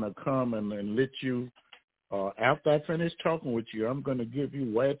I'm going to come and let you, after I finish talking with you, I'm going to give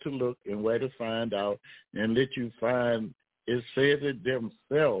you where to look and where to find out, and let you find, it says it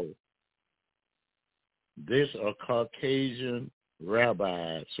themselves, this a Caucasian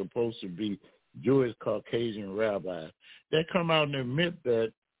rabbi, supposed to be Jewish Caucasian rabbi, that come out and admit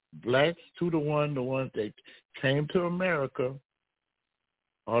that blacks, the ones that came to America,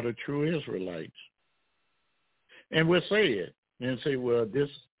 are the true Israelites. And we'll say it and say, well, this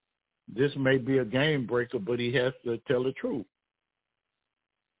may be a game breaker, but he has to tell the truth.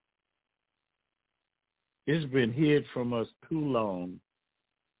 It's been hid from us too long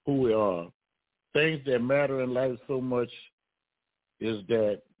who we are. Things that matter in life so much is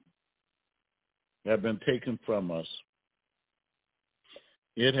that have been taken from us.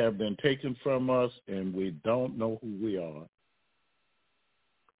 It have been taken from us, and we don't know who we are.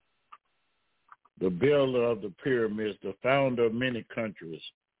 The builder of the pyramids, the founder of many countries,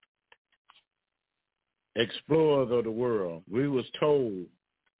 explorers of the world. We was told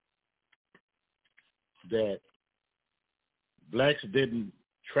that blacks didn't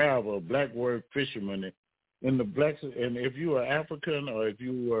travel, black were fishermen, and the blacks, and if you were African or if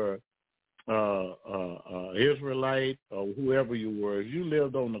you were Israelite or whoever you were, if you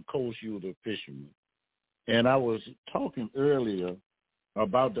lived on the coast, you were a fisherman. And I was talking earlier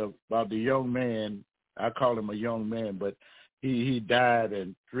about the young man. I call him a young man, but he died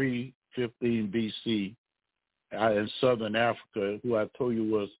in 315 BC in southern Africa, who I told you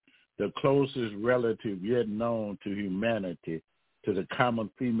was the closest relative yet known to humanity, to the common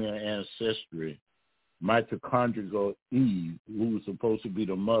female ancestry, mitochondrial Eve, who was supposed to be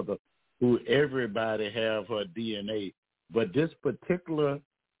the mother, who everybody have her DNA. But this particular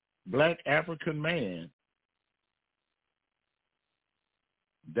black African man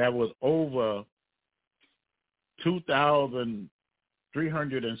that was over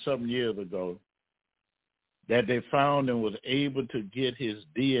 2,300 and something years ago, that they found and was able to get his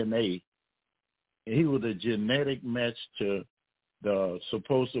DNA. He was a genetic match to the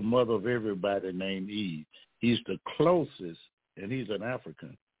supposed mother of everybody named Eve. He's the closest, and he's an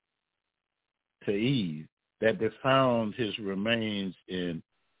African, to Eve, that they found his remains in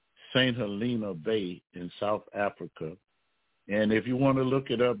St. Helena Bay in South Africa. And if you want to look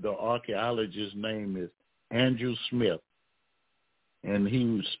it up, the archaeologist's name is Andrew Smith, and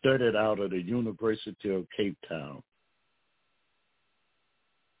he studied out of the University of Cape Town.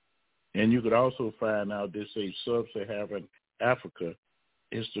 And you could also find out they say sub-Saharan Africa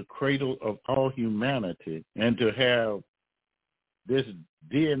is the cradle of all humanity, and to have this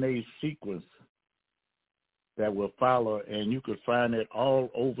DNA sequence that will follow, and you could find it all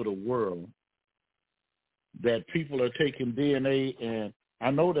over the world, that people are taking DNA, and I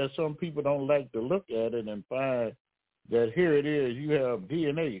know that some people don't like to look at it and find that here it is, you have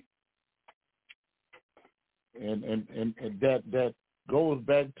DNA. And that goes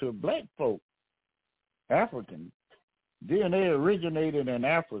back to black folk, African. DNA originated in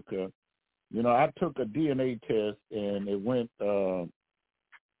Africa. You know, I took a DNA test, and it went, and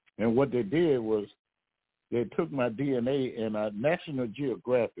what they did was they took my DNA and National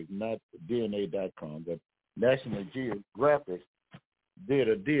Geographic, not DNA.com, but National Geographic did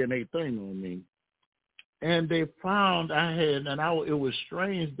a DNA thing on me. And they found it was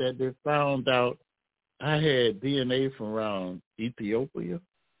strange that they found out I had DNA from around Ethiopia.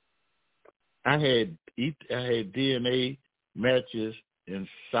 I had DNA matches in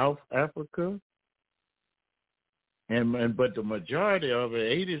South Africa. But the majority of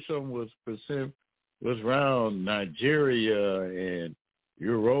it, 80-something% was around Nigeria and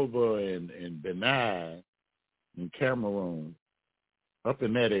Yoruba and Benin and Cameroon, up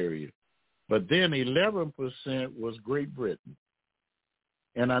in that area. But then 11% was Great Britain.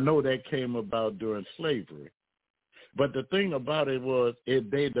 And I know that came about during slavery. But the thing about it was,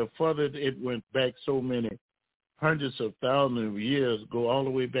 the further it went back so many hundreds of thousands of years, go all the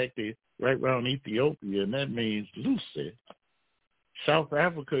way back to right around Ethiopia, and that means Lucy. South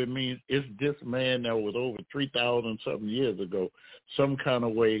Africa, it means it's this man that was over 3,000-something years ago. Some kind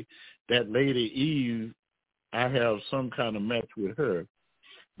of way, that lady Eve, I have some kind of match with her.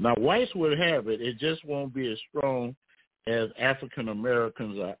 Now, whites would have it. It just won't be as strong as African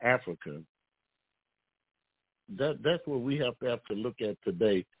Americans are African. That's what we have to look at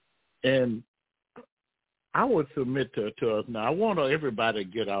today. And I would submit to us now. I want everybody to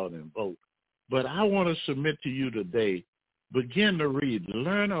get out and vote, but I want to submit to you today. Begin to read.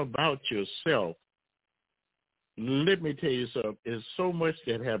 Learn about yourself. Let me tell you something. There's so much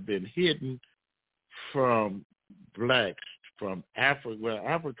that have been hidden from blacks, from Africa. Well,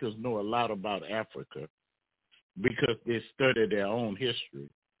 Africans know a lot about Africa because they study their own history.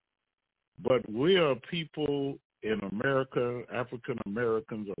 But we are people in America, African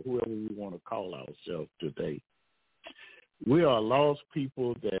Americans, or whoever we want to call ourselves today. We are lost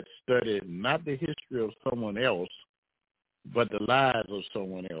people that study not the history of someone else, but the lives of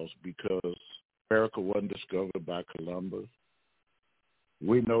someone else, because America wasn't discovered by Columbus.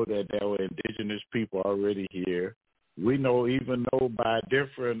 We know that there were indigenous people already here. We know by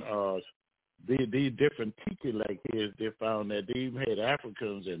different these different tiki like his, they found that they even had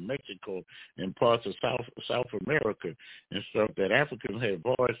Africans in Mexico and parts of South America and stuff, that Africans had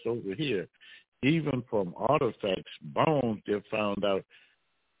voiced over here. Even from artifacts, bones, they found out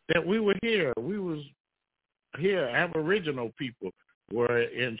that we were here. We was here. Aboriginal people were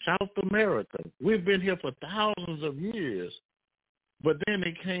in South America. We've been here for thousands of years. But then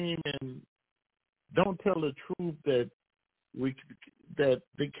they came and don't tell the truth that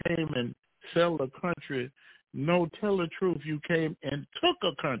they came and sell the country. No, tell the truth. You came and took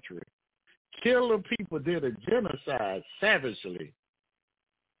a country, killed the people, did a genocide savagely,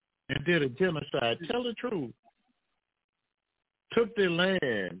 and did a genocide. Tell the truth. Took their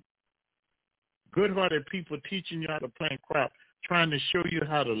land. Good-hearted people teaching you how to plant crops, trying to show you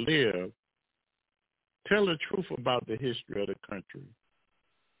how to live. Tell the truth about the history of the country.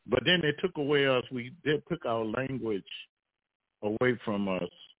 But then they took away us. They took our language away from us,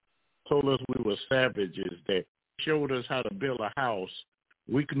 told us we were savages, that showed us how to build a house.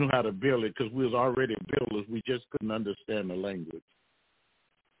 We knew how to build it because we was already builders. We just couldn't understand the language.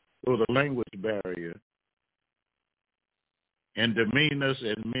 It was a language barrier. And demean us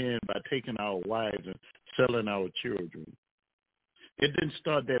as men by taking our wives and selling our children. It didn't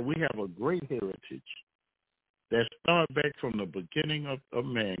start there. We have a great heritage that started back from the beginning of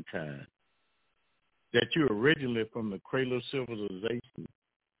mankind, that you're originally from the cradle of civilization.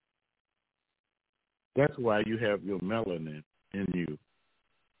 That's why you have your melanin in you.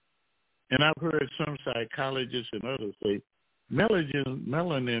 And I've heard some psychologists and others say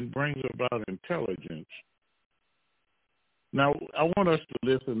melanin brings about intelligence. Now, I want us to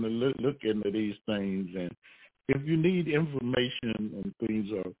listen and look into these things. And if you need information and things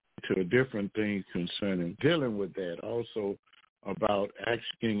to different things concerning dealing with that, also about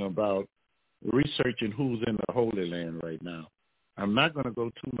asking about researching who's in the Holy Land right now. I'm not going to go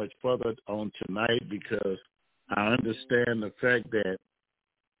too much further on tonight because I understand the fact that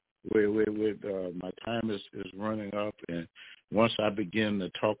my time is running up, and once I begin to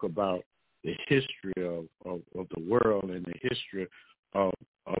talk about the history of the world and the history of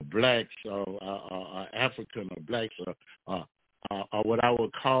blacks, African or blacks, or what I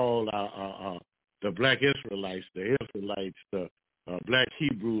would call the black Israelites, the black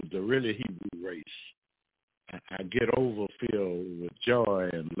Hebrews, the really Hebrew race. I get overfilled with joy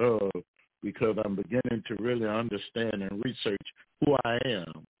and love because I'm beginning to really understand and research who I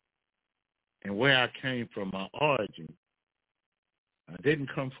am and where I came from, my origin. I didn't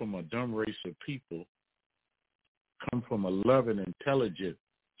come from a dumb race of people. I come from a loving, intelligent,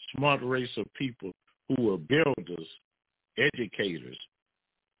 smart race of people who were builders, educators,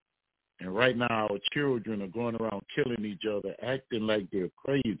 And right now our children are going around killing each other, acting like they're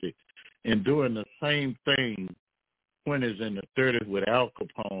crazy, and doing the same thing 20s and the 30s with Al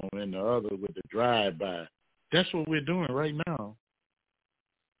Capone and the other with the drive-by. That's what we're doing right now.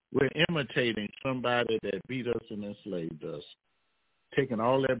 We're imitating somebody that beat us and enslaved us, taking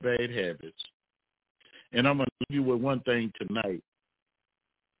all their bad habits. And I'm going to leave you with one thing tonight.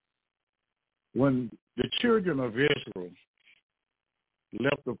 When the children of Israel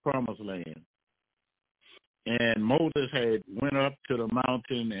left the promised land, and Moses had went up to the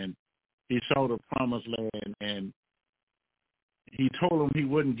mountain and he saw the promised land, and he told him he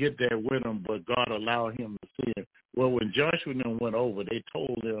wouldn't get there with him, but God allowed him to see it. Well, when Joshua and them went over, they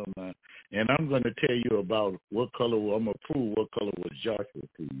told him, and I'm going to tell you about what color, I'm going to prove what color was Joshua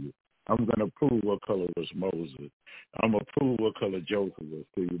to you. I'm going to prove what color was Moses. I'm going to prove what color Joseph was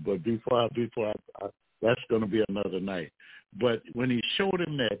to you. But before I that's going to be another night. But when he showed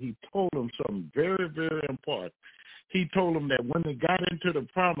him that, he told him something very, very important. He told him that when they got into the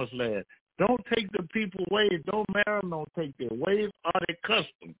promised land, don't take the people ways. Don't marry them. Don't take their ways or their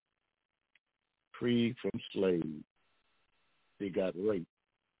customs. Free from slaves. They got raped.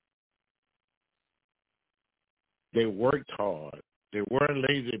 They worked hard. They weren't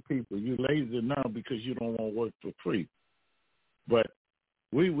lazy people. You lazy now because you don't want to work for free. But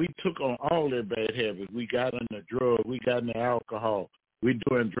we took on all their bad habits. We got in the drugs. We got in the alcohol. We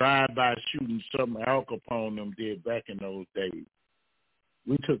doing drive-by shooting, something Al Capone them did back in those days.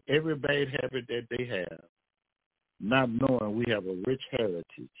 We took every bad habit that they have, not knowing we have a rich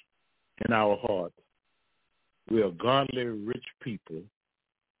heritage in our hearts. We are godly, rich people.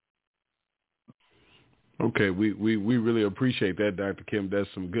 Okay, we really appreciate that, Dr. Kemp. That's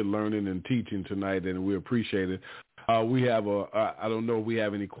some good learning and teaching tonight, and we appreciate it. We have I don't know if we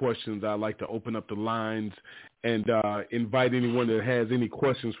have any questions. I'd like to open up the lines and invite anyone that has any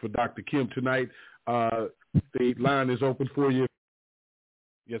questions for Dr. Kemp tonight. The line is open for you.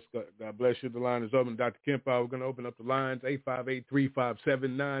 Yes, God bless you. The line is open. Dr. Kemp, we're going to open up the lines,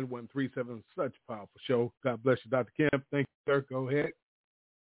 858-357-9137. Such a powerful show. God bless you, Dr. Kemp. Thank you, sir. Go ahead.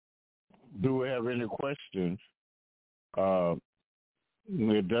 Do we have any questions?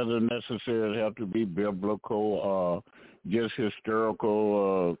 It doesn't necessarily have to be biblical, just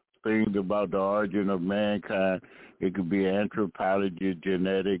historical things about the origin of mankind. It could be anthropology,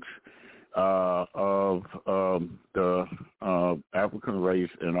 genetics of the African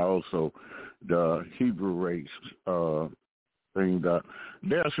race and also the Hebrew race. There are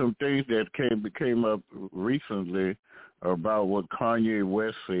some things that came up recently about what Kanye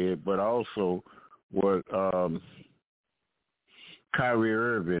West said, but also what Kyrie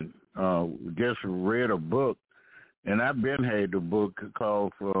Irving just read a book, and I've been had the book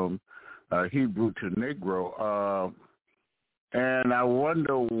called From Hebrew to Negro, and I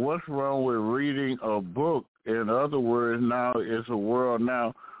wonder what's wrong with reading a book. In other words, now it's a world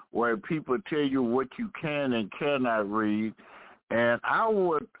now where people tell you what you can and cannot read. And I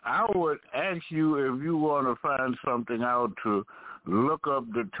would ask you, if you want to find something out, to look up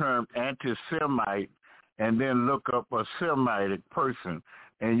the term anti-Semite and then look up a Semitic person.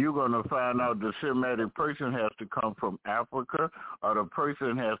 And you're going to find out the Semitic person has to come from Africa or the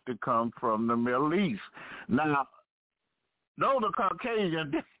person has to come from the Middle East. Now, those are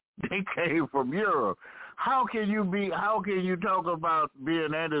Caucasians, they came from Europe. How can you talk about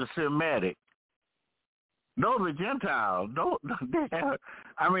being anti-Semitic? Those are Gentiles. But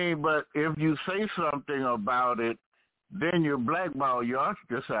if you say something about it, then you're blackballed, you're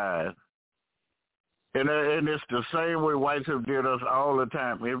ostracized. And it's the same way whites have did us all the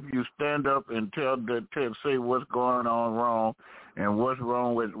time. If you stand up and say what's going on wrong and what's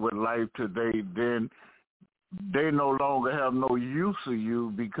wrong with life today, then they no longer have no use of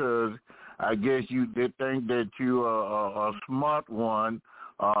you, because I guess they think that you are a smart one.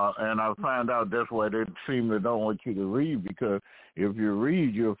 And I find out that's why they seem to don't want you to read, because if you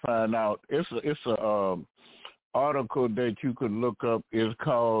read, you'll find out it's a article that you could look up. It's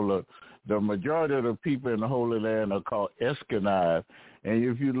called the majority of the people in the Holy Land are called Ashkenaz. And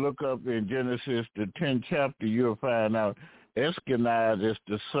if you look up in Genesis, the 10th chapter, you'll find out Ashkenaz is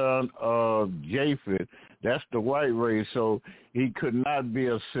the son of Japheth. That's the white race. So he could not be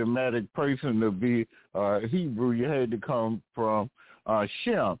a Semitic person to be Hebrew. You had to come from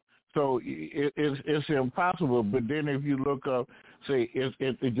Shem. So it's impossible. But then if you look up, say,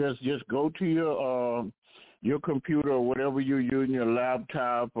 just go to your computer or whatever you're using, your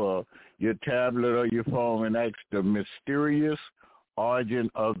laptop or your tablet or your phone, and ask the mysterious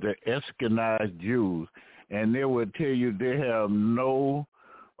origin of the Ashkenaz Jews, and they will tell you they have no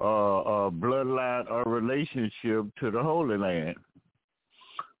bloodline or relationship to the Holy Land.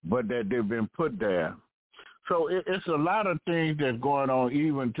 but that they've been put there. So it's a lot of things that's going on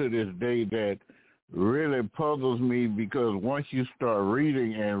even to this day that really puzzles me, because once you start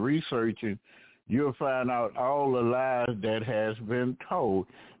reading and researching, you'll find out all the lies that has been told,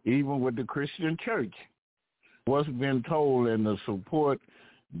 even with the Christian church. What's been told and the support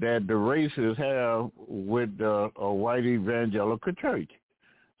that the racists have with a white evangelical church.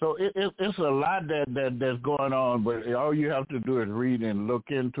 So it's a lot that's going on, but all you have to do is read and look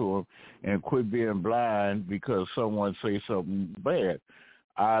into them and quit being blind because someone says something bad.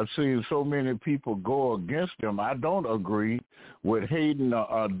 I've seen so many people go against them. I don't agree with hating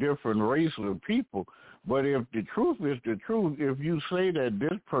a different race of people, but if the truth is the truth, if you say that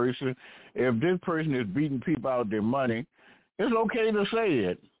if this person is beating people out of their money, it's okay to say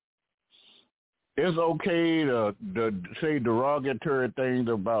it. It's okay to say derogatory things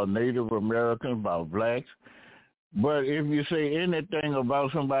about Native Americans, about blacks. But if you say anything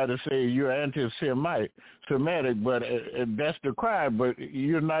about somebody, say you're anti-Semitic, but that's the crime, but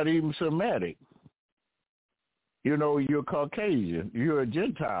you're not even Semitic. You know, you're Caucasian. You're a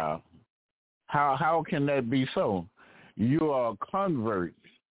Gentile. How can that be so? You are a convert.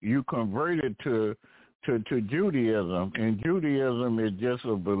 You converted to Judaism, and Judaism is just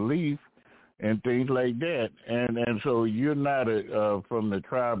a belief and things like that. And so you're not from the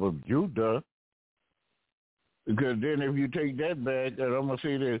tribe of Judah. Because then if you take that back, and I'm going to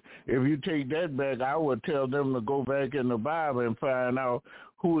say this, if you take that back, I would tell them to go back in the Bible and find out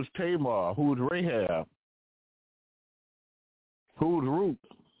who's Tamar, who's Rahab, who's Ruth,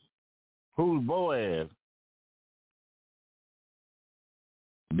 who's Boaz.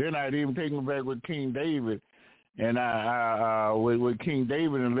 Then I'd even take them back with King David, and with King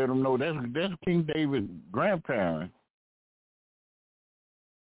David, and let them know that's King David's grandparent.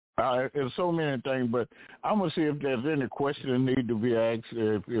 There's so many things, but I'm going to see if there's any question that need to be asked.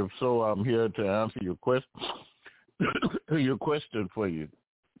 If so, I'm here to answer your question. Your question for you.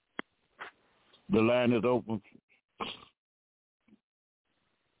 The line is open.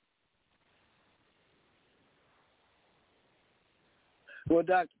 Well,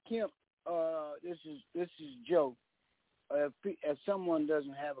 Dr. Kemp, this is Joe. If someone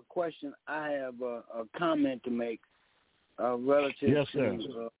doesn't have a question, I have a comment to make relative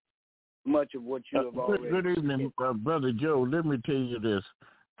to much of what you have already said. Good evening, Brother Joe. Let me tell you this.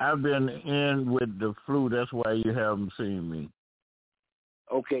 I've been in with the flu. That's why you haven't seen me.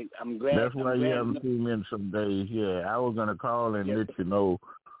 Okay, I'm glad. That's why you haven't seen me in some days. Yeah, I was going to call and let you know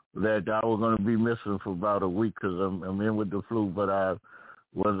that I was going to be missing for about a week because I'm in with the flu, but I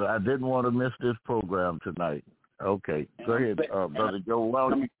didn't want to miss this program tonight. Okay, go ahead, Brother Joe. Why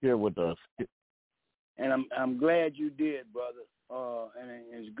don't you share with us? And I'm glad you did, brother. And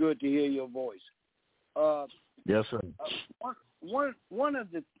it's good to hear your voice. Yes, sir. One of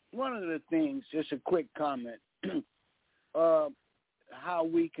the things, just a quick comment, how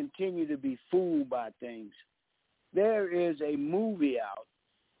we continue to be fooled by things. There is a movie out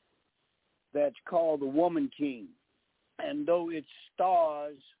that's called The Woman King, and though it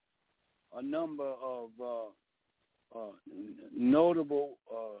stars a number of notable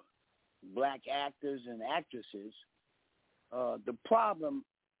black actors and actresses, the problem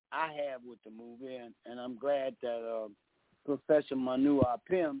I have with the movie, and I'm glad that Professor Manu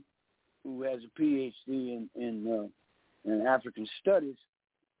Apim, who has a PhD in African Studies,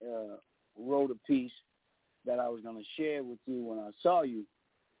 wrote a piece that I was going to share with you when I saw you,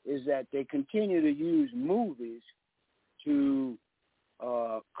 is that they continue to use movies to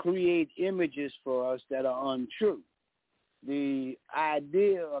create images for us that are untrue. The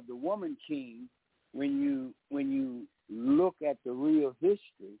idea of the Woman King, when you look at the real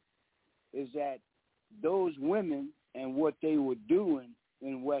history, is that those women and what they were doing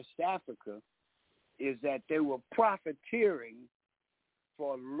in West Africa is that they were profiteering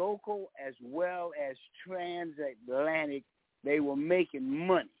for local as well as transatlantic. They were making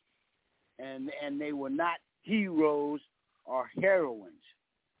money, and they were not heroes or heroines.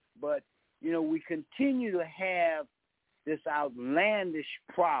 But, you know, we continue to have this outlandish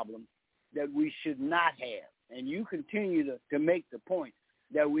problem that we should not have. And you continue to make the point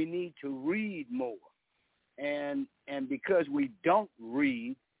that we need to read more. And because we don't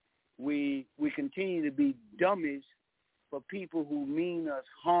read, we continue to be dummies for people who mean us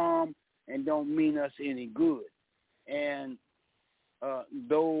harm and don't mean us any good. And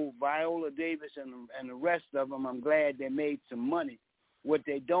though Viola Davis and the rest of them, I'm glad they made some money, what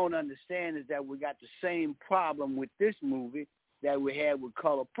they don't understand is that we got the same problem with this movie that we had with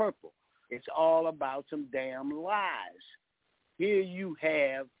Color Purple. It's all about some damn lies. Here you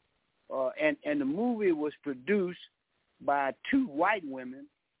have, and the movie was produced by two white women,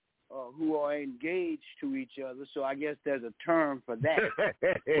 who are engaged to each other. So I guess there's a term for that.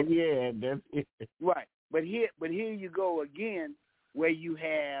 Yeah, that's it. Right. But here you go again, where you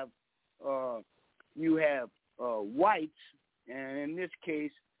have whites, and in this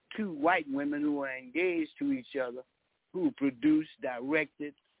case, two white women who are engaged to each other, who produced,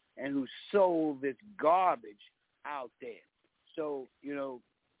 directed, and who sold this garbage out there. So,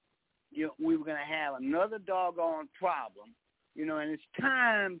 we were going to have another doggone problem, and it's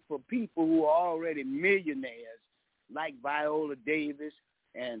time for people who are already millionaires, like Viola Davis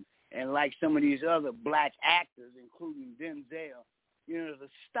and like some of these other black actors, including Denzel, to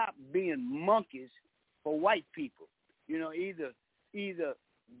stop being monkeys for white people. Either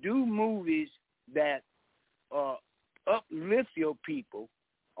do movies that uplift your people,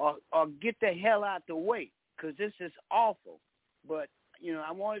 or get the hell out the way, because this is awful. But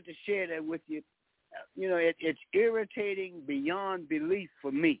I wanted to share that with you. It's irritating beyond belief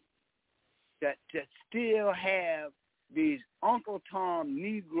for me that to still have these Uncle Tom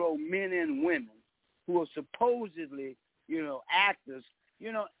Negro men and women who are supposedly, actors.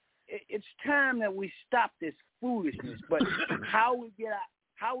 It's time that we stop this foolishness. But how we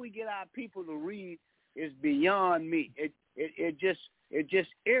get our people to read is beyond me. It just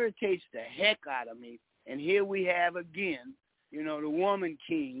irritates the heck out of me. And here we have again, the woman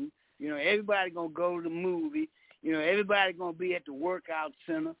king. Everybody gonna go to the movie. Everybody gonna be at the workout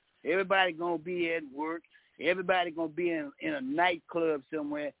center. Everybody gonna be at work. Everybody gonna be in a nightclub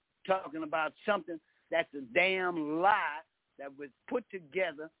somewhere talking about something that's a damn lie that was put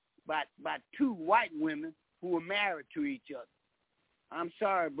together by two white women who were married to each other. I'm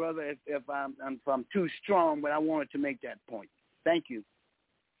sorry, brother, if I'm too strong, but I wanted to make that point. Thank you.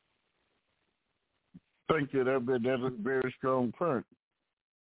 Thank you. That's a very strong point.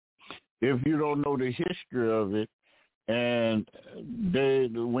 If you don't know the history of it, and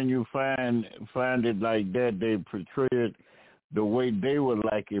when you find it like that, they portray it the way they would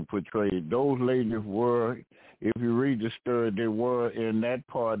like it portrayed. Those ladies were, if you read the story, they were in that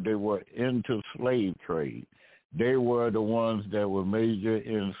part, they were into slave trade. They were the ones that were major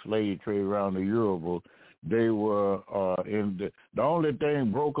in slave trade around the Europe. They were the only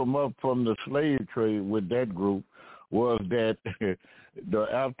thing broke them up from the slave trade with that group was that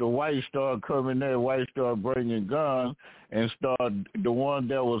after whites started coming there, whites started bringing guns and the one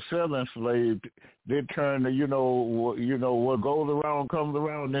that was selling slaves, they turned to, what goes around comes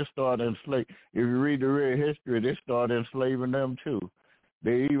around, they started enslaving. If you read the real history, they started enslaving them too.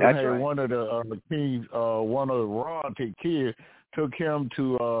 They even had right. One of the kings, one of the royalty kids, took him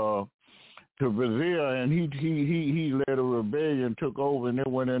to Brazil, and he led a rebellion, took over, and they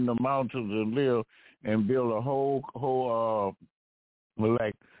went in the mountains and lived and built a whole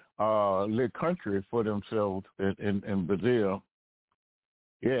little country for themselves in Brazil.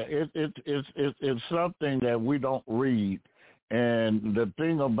 Yeah, it's something that we don't read, and the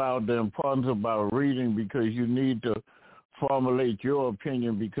thing about the importance about reading, because you need to formulate your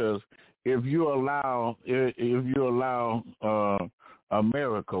opinion, because if you allow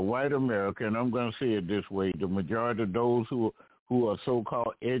America, white America, and I'm going to say it this way, the majority of those who are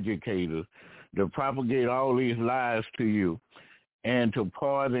so-called educators, to propagate all these lies to you and to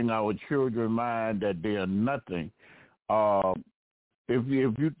poison our children's mind that they are nothing. If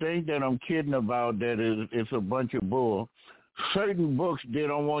you think that I'm kidding about that, it's a bunch of bull. Certain books they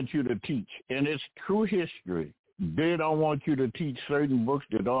don't want you to teach, and it's true history. They don't want you to teach certain books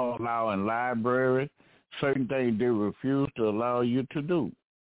they don't allow in libraries, certain things they refuse to allow you to do.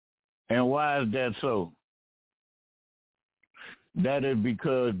 And why is that so? That is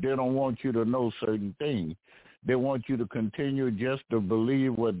because they don't want you to know certain things. They want you to continue just to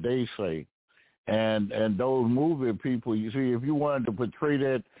believe what they say. And those movie people, you see, if you wanted to portray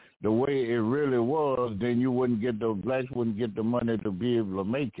that the way it really was, then the blacks wouldn't get the money to be able to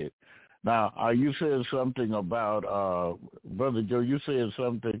make it. Now, you said something about, Brother Joe, you said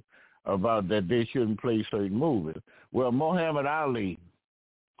something about that they shouldn't play certain movies. Well, Muhammad Ali,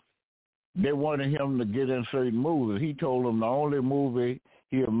 they wanted him to get in certain movies. He told them the only movie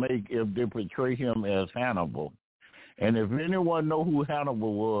he'll make if they portray him as Hannibal. And if anyone know who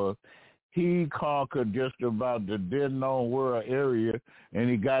Hannibal was, he conquered just about the dead-known world area, and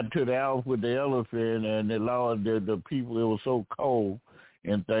he got to the Alps with the elephant, and they lost the people. It was so cold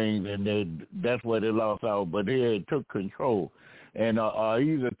and things, and that's where they lost out. But they took control. And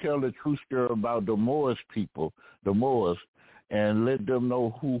either tell the true story about the Moors people, the Moors, and let them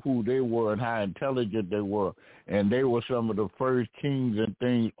know who they were and how intelligent they were. And they were some of the first kings and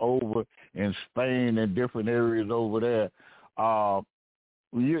things over in Spain and different areas over there.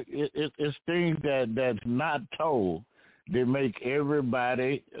 It's things that's not told. they make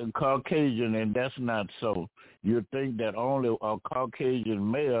everybody Caucasian, and that's not so. You think that only a Caucasian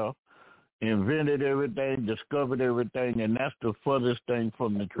male invented everything, discovered everything, and that's the furthest thing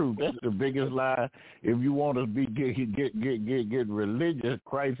from the truth. That's the biggest lie. If you want to get religious,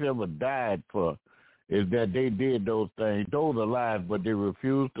 Christ ever died for, is that they did those things. Those are lies, but they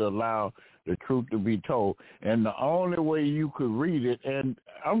refused to allow the truth to be told. And the only way you could read it, and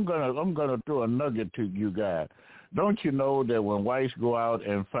I'm gonna throw a nugget to you guys. Don't you know that when whites go out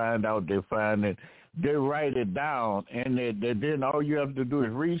and find out they find it, they write it down, and then all you have to do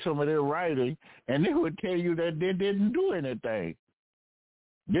is read some of their writing, and they would tell you that they didn't do anything.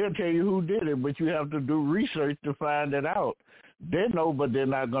 They'll tell you who did it, but you have to do research to find it out. They know, but they're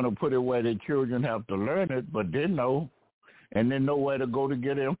not going to put it where the children have to learn it, but they know. And they know where to go to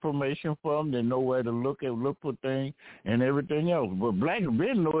get information from. They know where to look for things and everything else. But blacks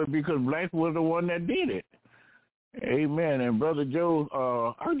didn't know it because blacks was the one that did it. Amen. And Brother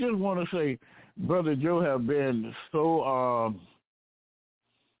Joe, I just want to say, Brother Joe have been so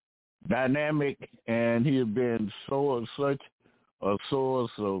dynamic, and he has been such a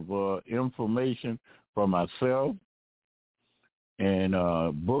source of information for myself and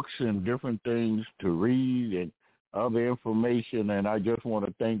books and different things to read and other information. And I just want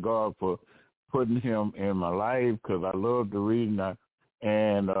to thank God for putting him in my life, because I love to read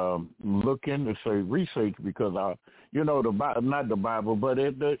and look into research, because the Bible, not the Bible, but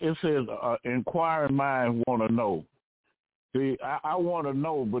it says inquiring mind want to know. See, I want to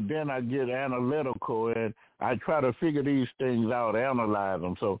know, but then I get analytical, and I try to figure these things out, analyze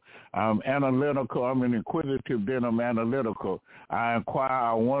them. So I'm analytical, I'm an inquisitive, then I'm analytical. I inquire,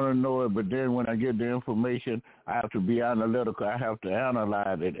 I want to know it, but then when I get the information, I have to be analytical. I have to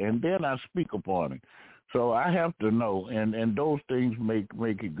analyze it, and then I speak upon it. So I have to know, and those things make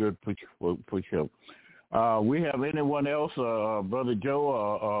it good for sure. We have anyone else, Brother Joe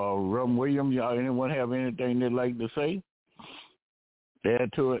or Rum William? Anyone have anything they'd like to say?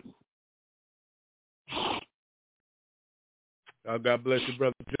 Add to it. God bless you,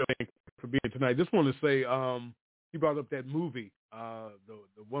 Brother Joe. Thank you for being tonight. Just want to say, you brought up that movie,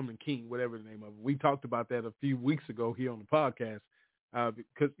 the Woman King, whatever the name of it. We talked about that a few weeks ago here on the podcast,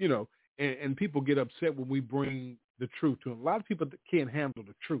 because and people get upset when we bring the truth to them. A lot of people can't handle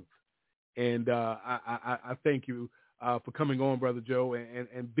the truth, and I thank you for coming on, Brother Joe,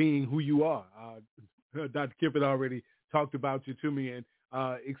 and being who you are. Dr. Kemp had already talked about you to me, and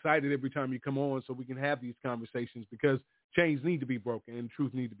excited every time you come on so we can have these conversations, because chains need to be broken and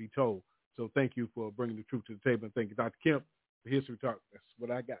truth need to be told. So thank you for bringing the truth to the table, and thank you, Dr. Kemp, for History Talk. That's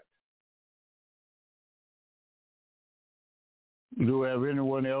what I got. Do we have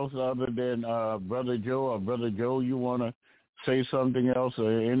anyone else other than Brother Joe? Or Brother Joe, you want to say something else, or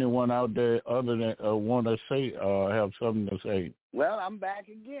anyone out there other than want to say have something to say? Well, I'm back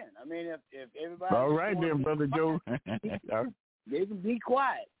again. I mean, if everybody... All right then, Brother Joe. They can be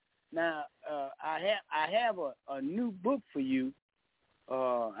quiet. Now, I have a new book for you.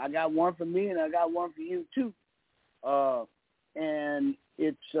 I got one for me, and I got one for you too. And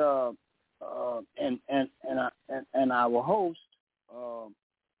it's and our host,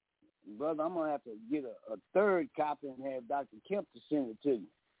 brother, I'm gonna have to get a third copy and have Dr. Kemp to send it to you.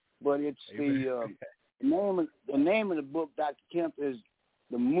 But it's the name of the book, Dr. Kemp, is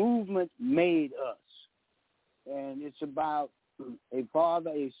 "The Movement Made Us," and it's about a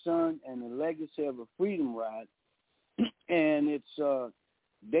father, a son, and the legacy of a freedom ride. And it's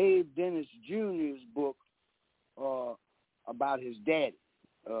Dave Dennis Jr.'s book about his daddy,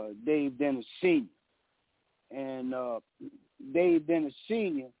 Dave Dennis Sr. And Dave Dennis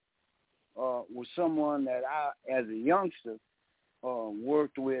Sr. Was someone that I, as a youngster,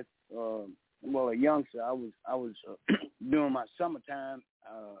 worked with. A youngster, I was during my summertime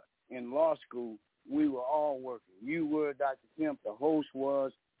in law school. We were all working. You were, Dr. Kemp, the host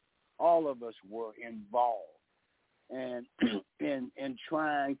was. All of us were involved, and in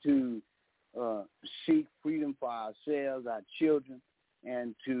trying to seek freedom for ourselves, our children,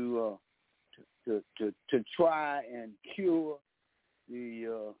 and to try and cure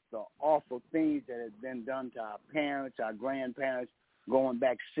the awful things that had been done to our parents, our grandparents, going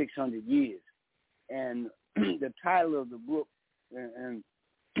back 600 years. And the title of the book, and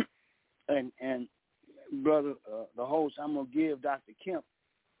brother, the host, I'm gonna give Dr. Kemp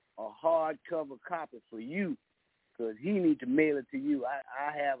a hardcover copy for you, because he needs to mail it to you.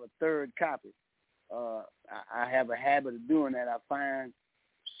 I have a third copy. I have a habit of doing that. I find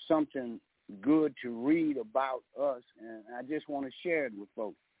something good to read about us, and I just want to share it with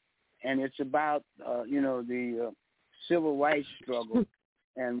folks. And it's about the civil rights struggle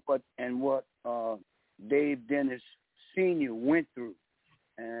and what Dave Dennis Sr. went through.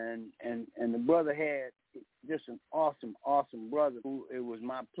 And the brother had just an awesome brother who it was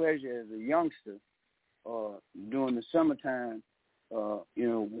my pleasure as a youngster during the summertime,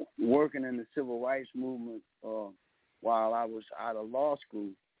 working in the civil rights movement while I was out of law school.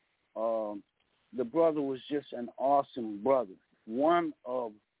 The brother was just an awesome brother, one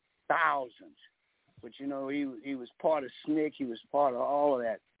of thousands. But, he was part of SNCC. He was part of all of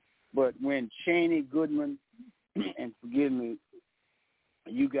that. But when Cheney, Goodman, and forgive me,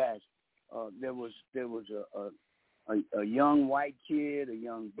 you guys, there was a young white kid, a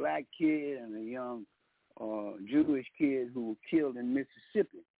young black kid, and a young Jewish kid who were killed in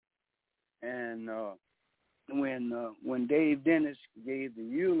Mississippi. And when Dave Dennis gave the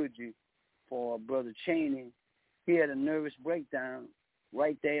eulogy for Brother Cheney, he had a nervous breakdown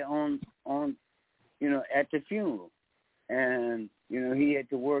right there on at the funeral. And, he had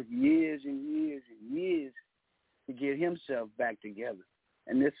to work years and years and years to get himself back together.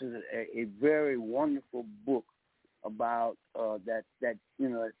 And this is a very wonderful book about that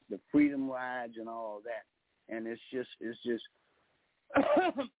the freedom rides and all of that. And it's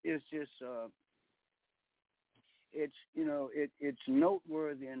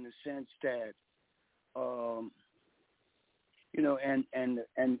noteworthy in the sense that and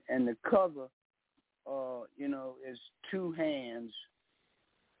the cover is two hands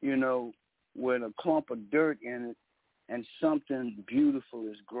with a clump of dirt in it, and something beautiful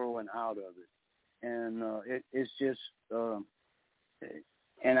is growing out of it. And it's just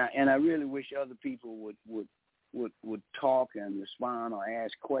and I really wish other people would talk and respond or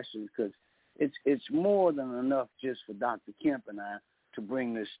ask questions, because it's more than enough just for Dr. Kemp and I to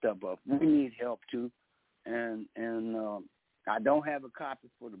bring this stuff up. We need help too, and I don't have a copy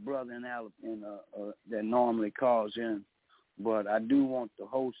for the brother that normally calls in, but I do want the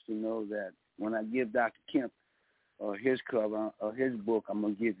host to know that when I give Dr. Kemp his cover of his book, I'm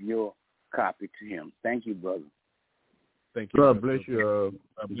gonna give your copy to him. Thank you, brother. Thank you. God bless you.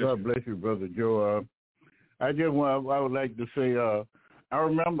 God bless you, Brother Joe. I would like to say, I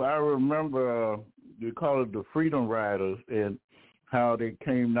remember they call it the Freedom Riders, and how they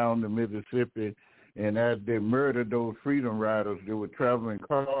came down to Mississippi, and as they murdered those Freedom Riders, they were traveling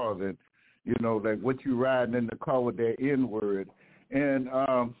cars, and like what you riding in the car with that N-word, and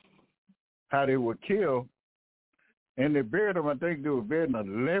how they were killed. And they buried them. I think they were buried in a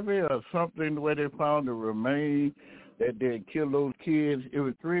levee or something where they found the remains that they had killed those kids. It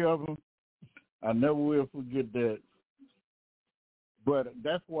was 3 of them. I never will forget that. But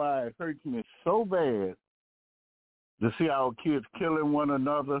that's why it hurts me so bad to see our kids killing one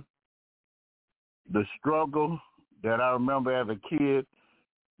another. The struggle that I remember as a kid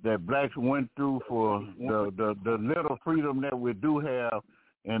that blacks went through for the little freedom that we do have.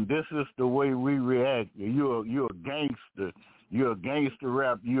 And this is the way we react. You're a gangster. You're a gangster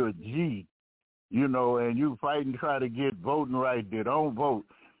rap. You're a G, and you fight and try to get voting rights. They don't vote.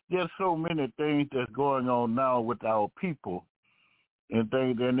 There's so many things that's going on now with our people and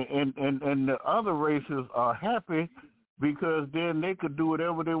things. And the other races are happy because then they could do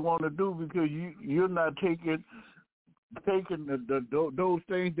whatever they want to do, because you're not taking those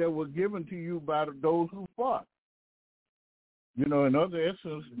things that were given to you by those who fought. In other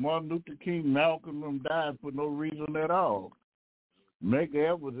instances, Martin Luther King, Malcolm, them died for no reason at all. Medgar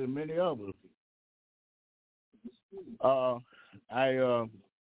Evers and many others. I'm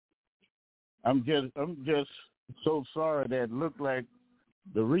just so sorry that it looked like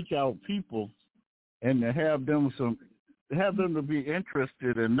the reach out people, and to have them to be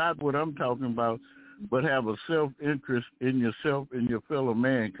interested in not what I'm talking about, but have a self-interest in yourself and your fellow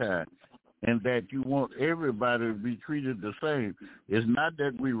mankind. And that you want everybody to be treated the same. It's not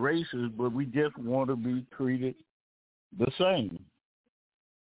that we racist, but we just want to be treated the same.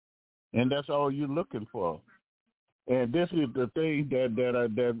 And that's all you're looking for. And this is the thing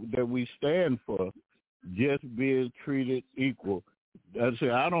that we stand for, just being treated equal. I say,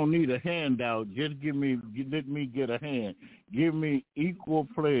 I don't need a handout. Just let me get a hand. Give me equal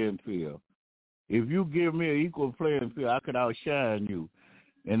playing field. If you give me an equal playing field, I could outshine you.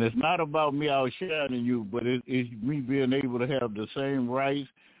 And it's not about me outshining you, but it's me being able to have the same rights,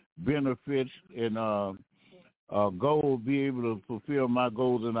 benefits, and goals, be able to fulfill my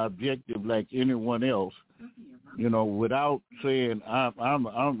goals and objectives like anyone else. Without saying I'm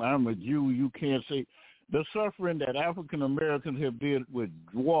a Jew. You can't say the suffering that African Americans have did with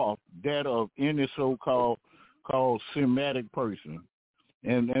dwarf that of any so-called Semitic person.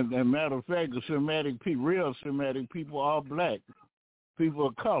 And matter of fact, the Semitic people, real Semitic people, are black. People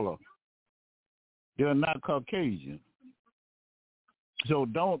of color. They're not Caucasian. So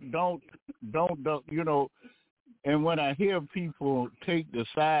don't And when I hear people take the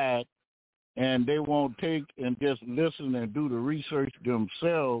side and they won't take and just listen and do the research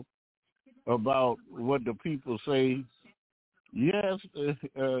themselves about what the people say, yes, those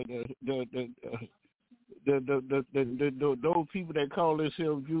people that call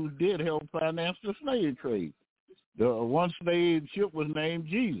themselves Jews did help finance the slave trade. The one slave ship was named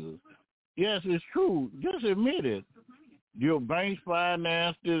Jesus. Yes, it's true. Just admit it. Your banks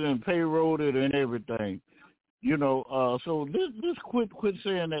financed it and payrolled it and everything. So this quit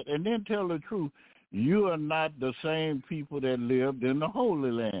saying that and then tell the truth. You are not the same people that lived in the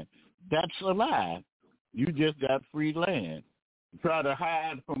Holy Land. That's a lie. You just got free land. Try to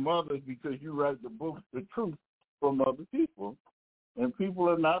hide from others because you write the books, the truth, from other people. And people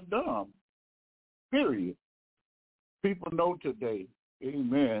are not dumb. Period. People know today.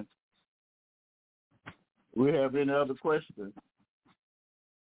 Amen. We have any other questions?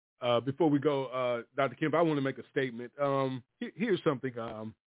 Before we go, Dr. Kemp, I want to make a statement. Here's something.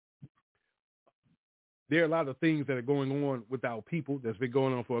 There are a lot of things that are going on with our people that's been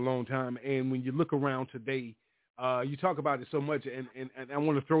going on for a long time. And when you look around today, you talk about it so much, and I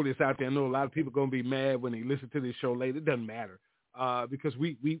want to throw this out there. I know a lot of people are going to be mad when they listen to this show later. It doesn't matter because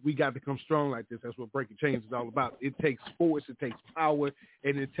we got to come strong like this. That's what Breaking Chains is all about. It takes force, it takes power,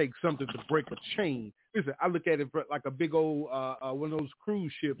 and it takes something to break a chain. Listen, I look at it like a big old one of those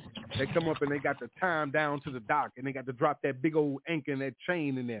cruise ships that come up and they got the time down to the dock, and they got to drop that big old anchor and that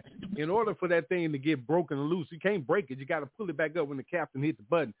chain in there. In order for that thing to get broken and loose, you can't break it. You got to pull it back up when the captain hits the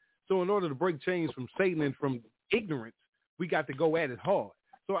button. So in order to break chains from Satan and from ignorance, we got to go at it hard.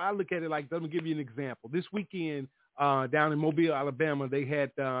 So I look at it like, let me give you an example. This weekend down in Mobile, Alabama, they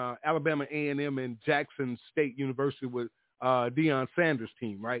had Alabama A&M and Jackson State University with Deion Sanders'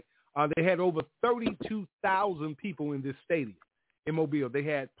 team, right? They had over 32,000 people in this stadium in Mobile. They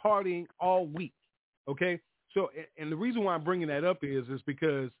had partying all week, okay? So, and the reason why I'm bringing that up is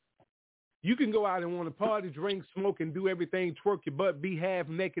because you can go out and want to party, drink, smoke, and do everything, twerk your butt, be half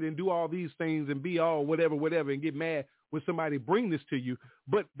naked, and do all these things, and be all whatever, and get mad when somebody bring this to you.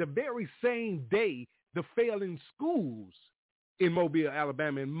 But the very same day, the failing schools in Mobile,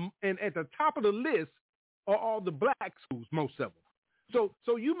 Alabama, and at the top of the list are all the black schools, most of them.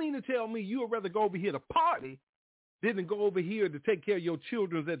 So you mean to tell me you would rather go over here to party than go over here to take care of your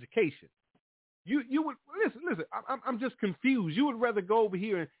children's education? You would listen. I'm just confused. You would rather go over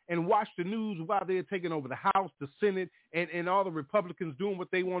here and watch the news while they're taking over the House, the Senate, and all the Republicans doing what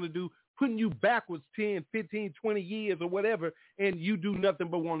they want to do, putting you backwards 10, 15, 20 years or whatever, and you do nothing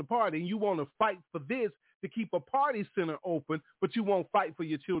but want to party. And you want to fight for this to keep a party center open, but you won't fight for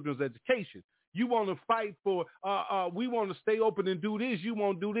your children's education. You want to fight for, we want to stay open and do this. You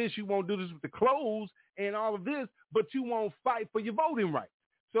won't do this. You won't do this with the clothes and all of this, but you won't fight for your voting rights.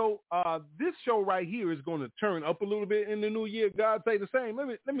 So this show right here is going to turn up a little bit in the new year. God say the same.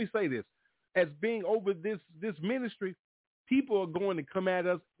 Let me say this. As being over this ministry, people are going to come at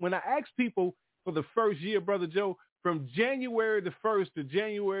us. When I ask people for the first year, Brother Joe, from January the 1st to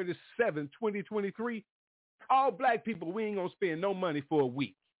January the 7th, 2023, all black people, we ain't going to spend no money for a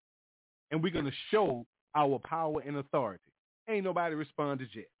week. And we're going to show our power and authority. Ain't nobody responded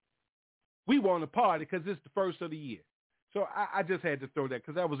yet. We want to party because it's the first of the year. So I just had to throw that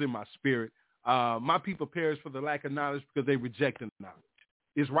because that was in my spirit. My people perish for the lack of knowledge because they reject the knowledge.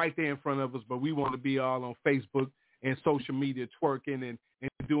 It's right there in front of us, but we want to be all on Facebook and social media twerking and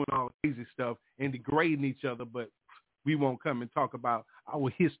doing all the crazy stuff and degrading each other, but we won't come and talk about our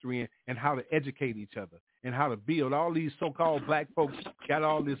history and how to educate each other and how to build. All these so-called black folks got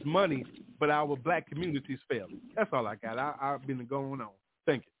all this money, but our black communities failing. That's all I got. I've been going on.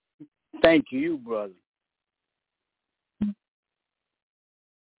 Thank you. Thank you, brother.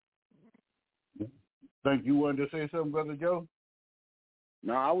 Think you wanted to say something, Brother Joe?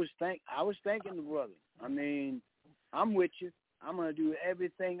 No, I was thanking the brother. I mean, I'm with you. I'm going to do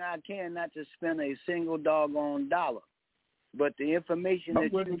everything I can not to spend a single doggone dollar. But the information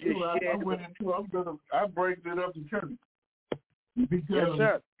that you just shared. I break it up to church. Because yes,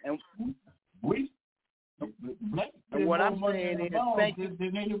 sir. And we, and what I'm saying is thank you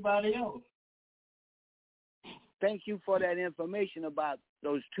than anybody else. Thank you for that information about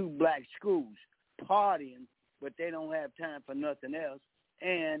those two black schools partying, but they don't have time for nothing else.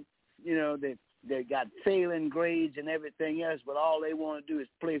 And, you know, they got failing grades and everything else, but all they want to do is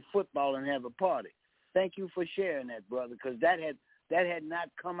play football and have a party. Thank you for sharing that, brother, because that had not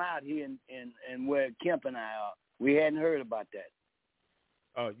come out here in where Kemp and I are. We hadn't heard about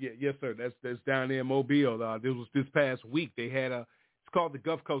that. Yes, sir. That's down there in Mobile. This past week. They had it's called the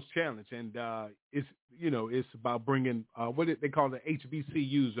Gulf Coast Challenge, and it's about bringing what they call the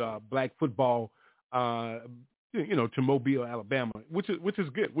HBCUs, black football to Mobile, Alabama, which is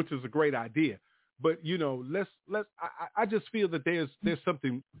good, which is a great idea. But I just feel that there's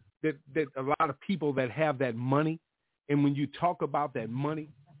something that a lot of people that have that money, and when you talk about that money,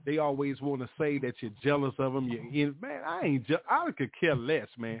 they always want to say that you're jealous of them. Man, I could care less,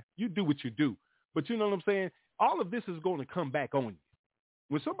 man. You do what you do. But you know what I'm saying? All of this is going to come back on you.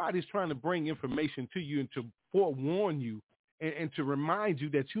 When somebody's trying to bring information to you and to forewarn you and to remind you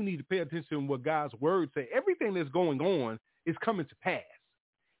that you need to pay attention to what God's word says, everything that's going on is coming to pass.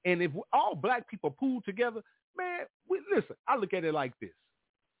 And if all black people pool together, man, listen, I look at it like this.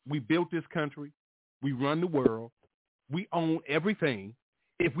 We built this country. We run the world. We own everything.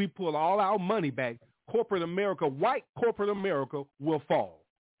 If we pull all our money back, corporate America, white corporate America will fall.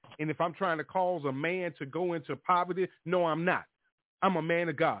 And if I'm trying to cause a man to go into poverty, no, I'm not. I'm a man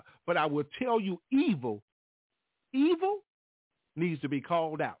of God. But I will tell you, evil needs to be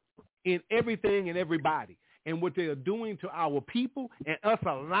called out in everything and everybody. And what they are doing to our people and us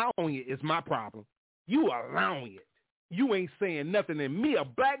allowing it is my problem. You allowing it. You ain't saying nothing. And me, a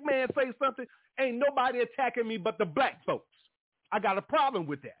black man, say something, ain't nobody attacking me but the black folks. I got a problem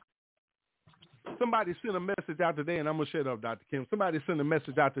with that. Somebody sent a message out today, and I'm going to shut up, Dr. Kemp. Somebody sent a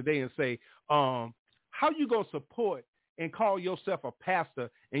message out today and say, how you going to support and call yourself a pastor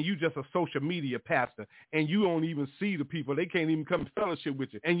and you just a social media pastor and you don't even see the people. They can't even come to fellowship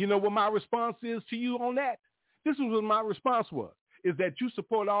with you. And you know what my response is to you on that? This is what my response was, is that you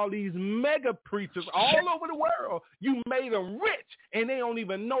support all these mega preachers all over the world. You made them rich, and they don't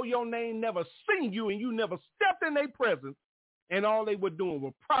even know your name, never seen you, and you never stepped in their presence. And all they were doing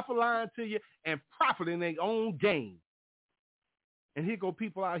was prophesying to you and profiting their own gain. And here go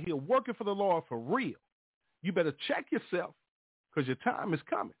people out here working for the Lord for real. You better check yourself because your time is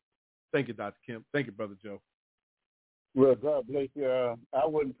coming. Thank you, Dr. Kemp. Thank you, Brother Joe. Well, God bless you. I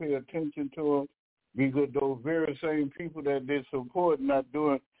wouldn't pay attention to them because those very same people that they support not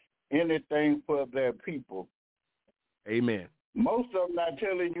doing anything for their people. Amen. Most of them not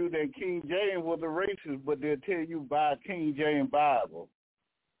telling you that King James was a racist, but they'll tell you buy King James Bible.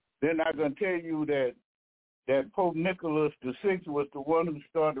 They're not going to tell you that Pope Nicholas VI was the one who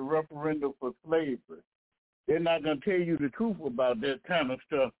started the referendum for slavery. They're not going to tell you the truth about that kind of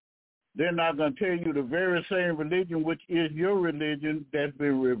stuff. They're not going to tell you the very same religion, which is your religion, that's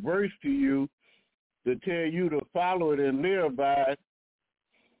been reversed to you, to tell you to follow it and live by it.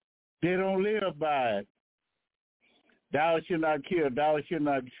 They don't live by it. Thou shalt not kill, thou shalt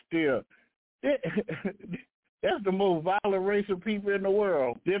not steal. That's the most violent race of people in the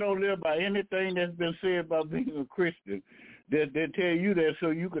world. They don't live by anything that's been said about being a Christian. They tell you that so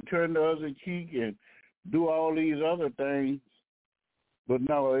you can turn the other cheek and do all these other things. But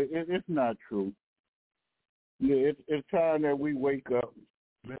no, it's not true. Yeah, it's time that we wake up.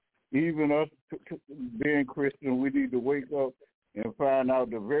 Even us being Christian, we need to wake up and find out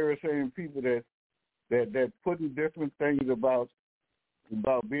the very same people that putting different things about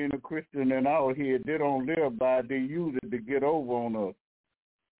being a Christian in our head, they don't live by it. They use it to get over on us.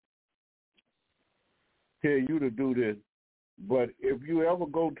 Tell you to do this. But if you ever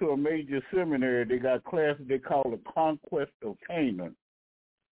go to a major seminary, they got classes they call the Conquest of Canaan.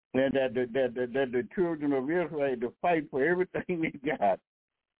 And that the children of Israel to fight for everything they got.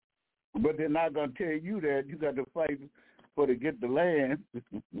 But they're not going to tell you that you got to fight to get the land.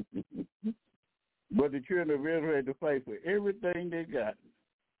 But the children of Israel had to fight for everything they got.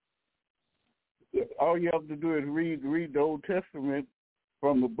 All you have to do is read the Old Testament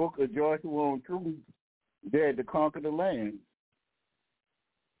from the book of Joshua on through. They had to conquer the land.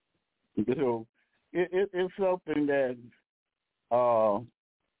 So it's something that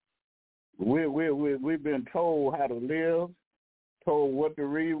we've been told how to live, told what to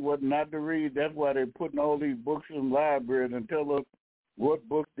read, what not to read. That's why they're putting all these books in libraries and tell us what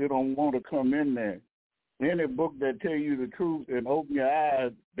books they don't want to come in there. Any book that tell you the truth and open your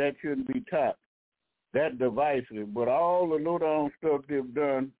eyes, that shouldn't be taught. That's divisive. But all the low-down stuff they've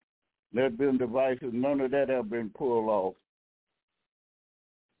done that's been divisive, none of that have been pulled off.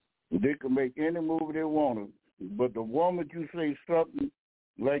 They can make any movie they want to. But the moment you say something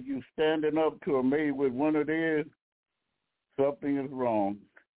like you standing up to a maid with one of theirs, something is wrong.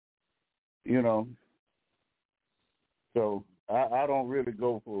 You know. So I don't really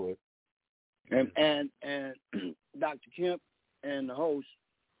go for it. And Dr. Kemp and the host,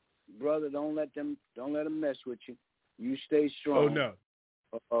 brother, don't let them mess with you. You stay strong. Oh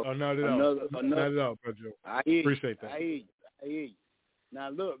no. Not at all. Not at all, Brother Joe. I hear Appreciate that. I hear you. Now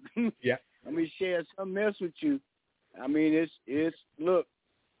look, yeah. Let me share something else with you. I mean, it's look.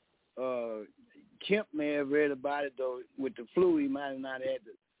 Kemp may have read about it though. With the flu, he might have not had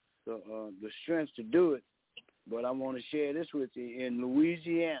the strength to do it. but I want to share this with you. In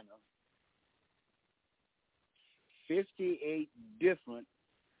Louisiana, 58 different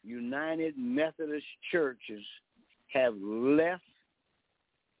United Methodist churches have left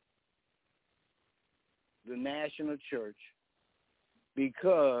the national church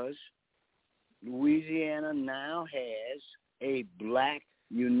because Louisiana now has a black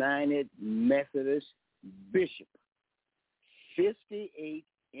United Methodist bishop. 58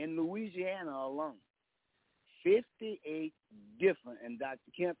 in Louisiana alone. 58 different, and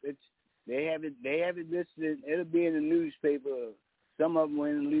Dr. Kemp, they have it listed. It'll be in the newspaper. Some of them were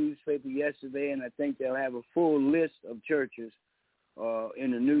in the newspaper yesterday, and I think they'll have a full list of churches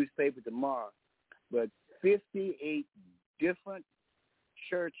in the newspaper tomorrow. But 58 different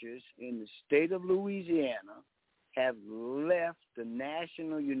churches in the state of Louisiana have left the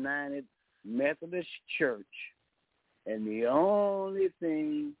National United Methodist Church, and the only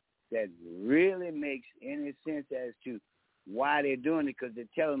thing that really makes any sense as to why they're doing it, because they're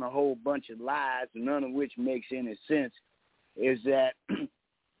telling a whole bunch of lies, none of which makes any sense, is that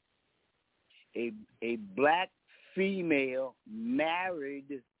a black female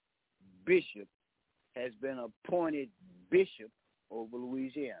married bishop has been appointed bishop over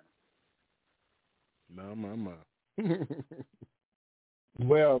Louisiana. My.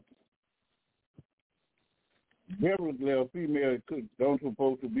 Well, definitely a female don't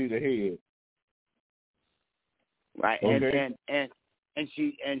supposed to be the head. Right, okay. and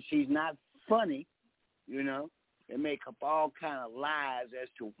she's not funny, you know. They make up all kind of lies as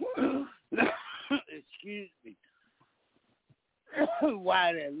to excuse me,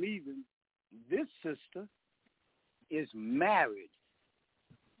 why they're leaving. This sister is married,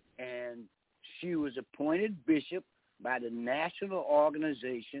 and she was appointed bishop by the National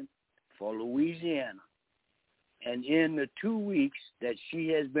Organization for Louisiana. And in the 2 weeks that she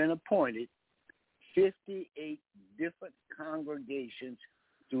has been appointed, 58 different congregations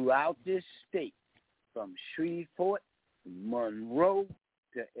throughout this state, from Shreveport, Monroe,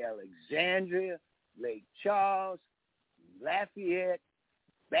 to Alexandria, Lake Charles, Lafayette,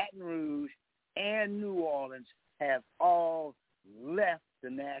 Baton Rouge, and New Orleans, have all left the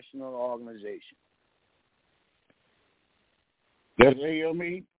national organization. That's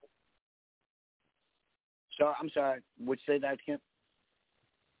AME? So I'm sorry, would you say that, Kemp?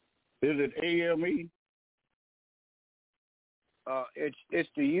 Is it AME? It's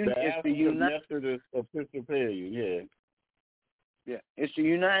the United Methodist Episcopalian, yeah. Yeah, it's the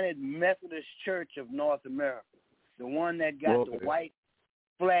United Methodist Church of North America, the one that got the white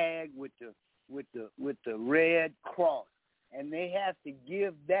flag with the red cross, and they have to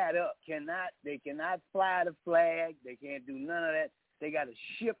give that up. They cannot fly the flag. They can't do none of that. They got to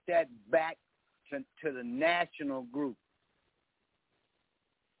ship that back to the national group.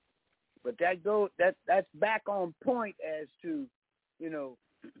 But that's back on point as to,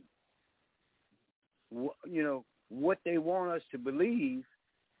 what they want us to believe,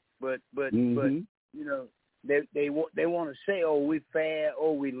 but they want to say, oh, we fair,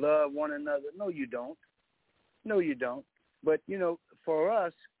 oh, we love one another. No, you don't. But for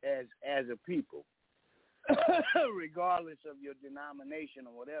us as a people, regardless of your denomination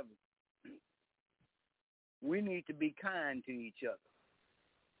or whatever, we need to be kind to each other.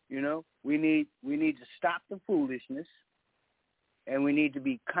 We need to stop the foolishness, and we need to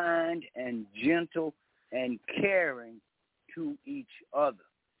be kind and gentle and caring to each other.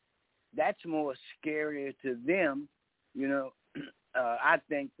 That's more scarier to them, I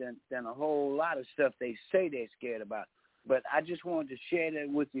think, than a whole lot of stuff they say they're scared about. But I just wanted to share that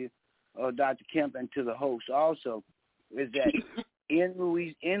with you, Dr. Kemp, and to the host also, is that in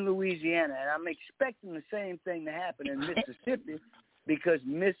Louisiana, and I'm expecting the same thing to happen in Mississippi, because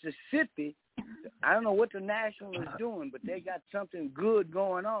Mississippi, I don't know what the National is doing, but they got something good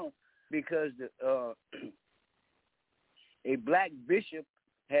going on, because a black bishop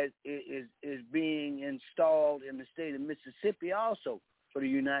is being installed in the state of Mississippi also for the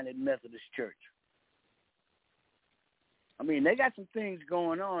United Methodist Church. I mean, they got some things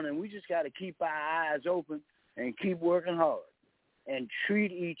going on, and we just got to keep our eyes open and keep working hard and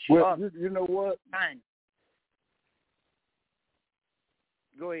treat each other. You know what? Fine.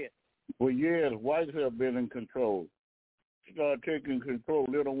 Go ahead. For years, whites have been in control. Start taking control,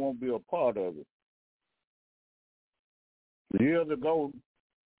 they don't want to be a part of it. Years ago,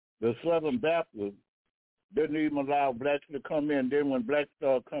 the Southern Baptists didn't even allow blacks to come in. Then when blacks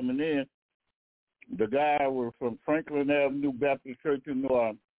started coming in, the guy was from Franklin Avenue Baptist Church in New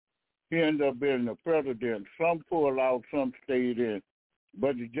Orleans. He ended up being the president. Some pulled out, some stayed in.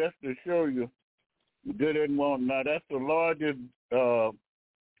 But just to show you, they didn't want. Now, that's the largest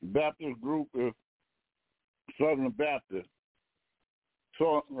Baptist group Southern Baptist.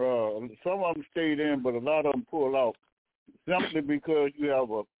 So some of them stayed in, but a lot of them pulled out simply because you have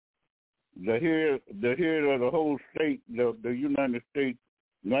the head of the whole state, the United States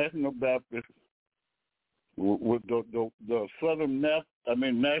National Baptist, with the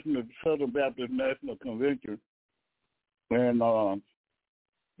National Southern Baptist National Convention, and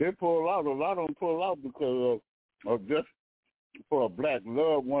they pull out. A lot of them pull out because of just for a black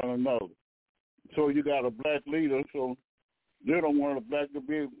love one another. So you got a black leader, so they don't want a black to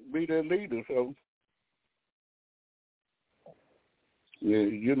be their leader. So yeah,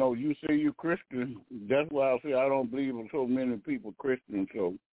 you say you're Christian. That's why I say I don't believe in so many people Christian.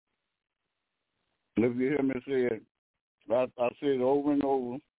 So if you hear me say it, I say it over and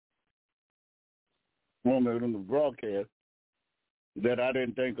over on the broadcast that I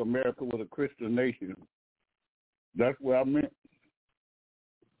didn't think America was a Christian nation. That's what I meant.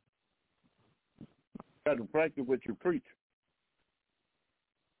 You got to practice what you preach.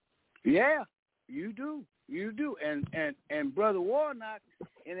 Yeah, you do. You do. And Brother Warnock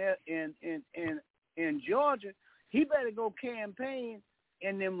in Georgia, he better go campaign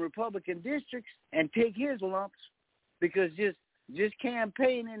in them Republican districts and take his lumps, because just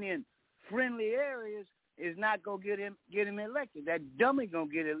campaigning in friendly areas is not gonna get him elected. That dummy gonna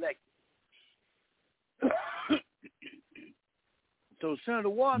get elected. So Senator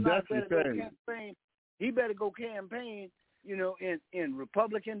Warnock better go campaign. He better go campaign, in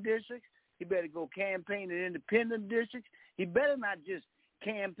Republican districts. He better go campaign in independent districts. He better not just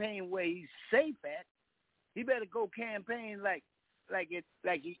campaign where he's safe at. He better go campaign like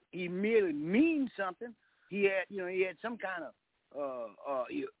he merely means something. He had some kind of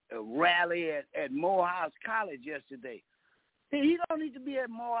rally at Morehouse College yesterday. He don't need to be at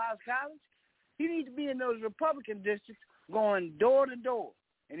Morehouse College. He needs to be in those Republican districts going door to door,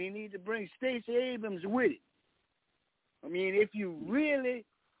 and he needs to bring Stacey Abrams with him. I mean, if you really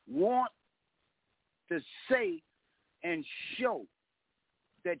want to say and show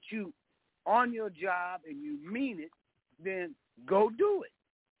that you on your job and you mean it, then go do it.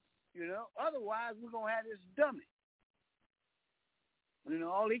 Otherwise we're gonna have this dummy.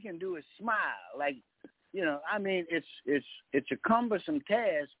 All he can do is smile. It's a cumbersome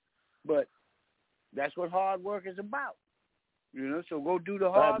task, but that's what hard work is about. So go do the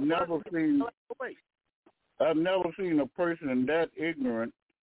hard work. I've never seen a person that ignorant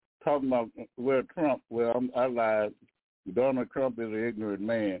talking about Trump. Well, I lied. Donald Trump is an ignorant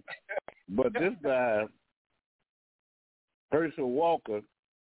man. But this guy, Herschel Walker,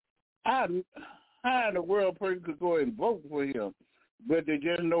 how in the world a person could go and vote for him? But they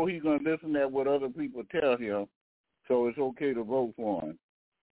just know he's going to listen to what other people tell him, so it's okay to vote for him.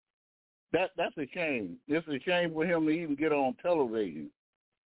 That's a shame. It's a shame for him to even get on television.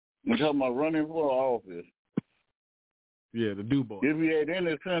 I'm talking about running for office. Yeah, the do boy. If he had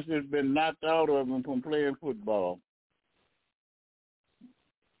any sense, it's been knocked out of him from playing football.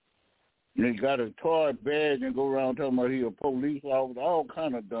 And he got a toy badge and go around talking about he a police officer, all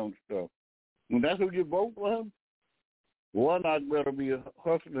kind of dumb stuff. And that's who you vote for him? Warnock better be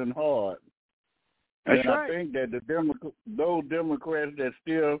hustling hard. That's and right. I think that those Democrats that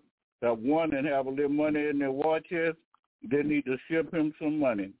still have won and have a little money in their war chest, they need to ship him some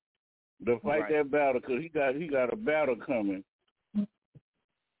money to fight that battle, because he got a battle coming.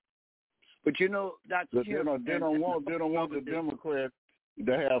 But Dr. They don't want the Democrats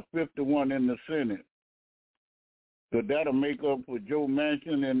to have 51 in the Senate. So that'll make up for Joe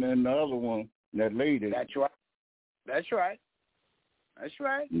Manchin and the other one, that lady. That's right. That's right. That's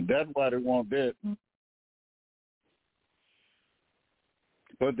right. That's why they want that.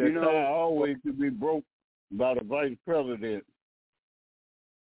 But the tie always could be broke by the vice president.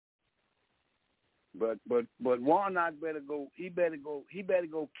 But Warnock better go. He better go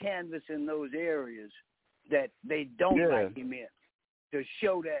canvass in those areas that they don't like him in, to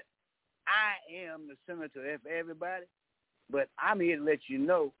show that I am the senator for everybody. But I'm here to let you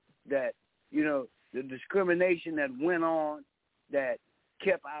know that the discrimination that went on, that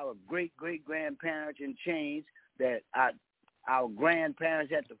kept our great-great-grandparents in chains, that our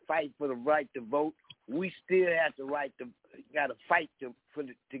grandparents had to fight for the right to vote. We still have the right to, got to fight to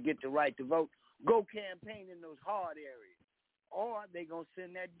get the right to vote. Go campaign in those hard areas, or they going to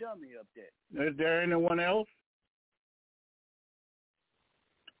send that dummy up there. Is there anyone else?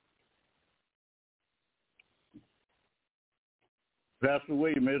 Pastor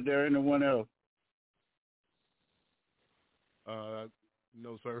William, is there anyone else?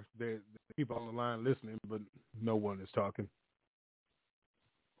 No, sir. There are people on the line listening, but no one is talking.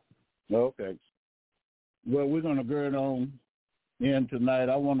 Okay. Well, we're going to gird on in tonight.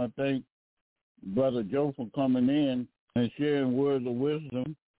 I want to thank Brother Joe for coming in and sharing words of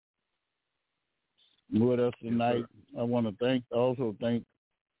wisdom with us tonight. I want to also thank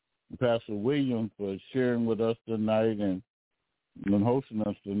Pastor William for sharing with us tonight and hosting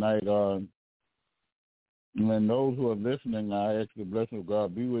us tonight. And those who are listening, I ask the blessing of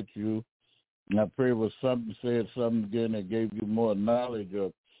God be with you. And I pray it was something again that gave you more knowledge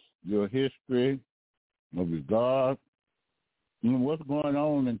of your history, of your God, and what's going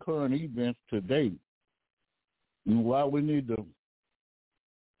on in current events today, and why we need to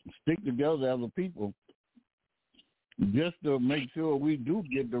stick together as a people just to make sure we do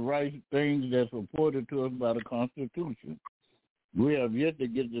get the right things that's reported to us by the Constitution. We have yet to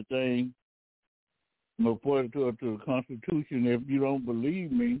get the thing reported to us to the Constitution. If you don't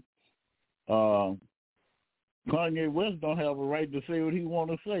believe me, Kanye West don't have a right to say what he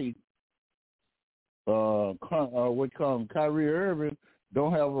want to say. Kyrie Irving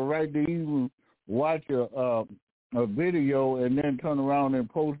don't have a right to even watch a video and then turn around and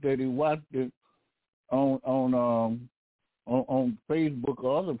post that he watched it on Facebook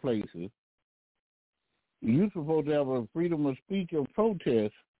or other places. You're supposed to have a freedom of speech or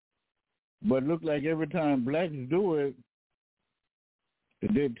protest, but it looks like every time blacks do it,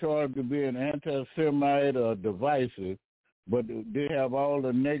 they're charged to be an anti-Semite or divisive, but they have all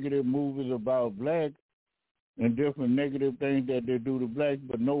the negative movies about blacks and different negative things that they do to blacks,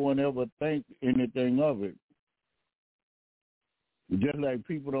 but no one ever thinks anything of it. Just like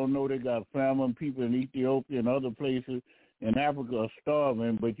people don't know they got famine, people in Ethiopia and other places in Africa are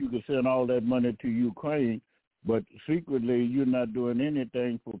starving, but you can send all that money to Ukraine, but secretly you're not doing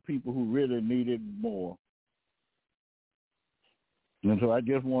anything for people who really need it more. And so I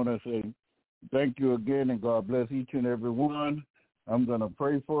just want to say thank you again, and God bless each and every one. I'm going to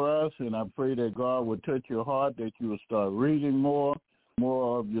pray for us, and I pray that God will touch your heart, that you will start reading more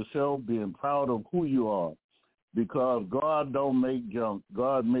of yourself, being proud of who you are. Because God don't make junk.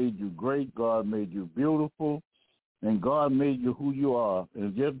 God made you great. God made you beautiful. And God made you who you are.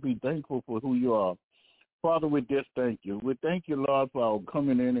 And just be thankful for who you are. Father, we just thank you. We thank you, Lord, for our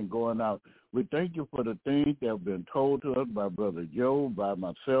coming in and going out. We thank you for the things that have been told to us by Brother Joe, by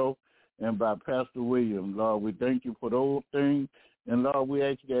myself, and by Pastor William. Lord, we thank you for those things. And, Lord, we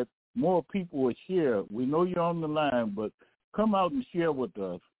ask that more people will share. We know you're on the line, but come out and share with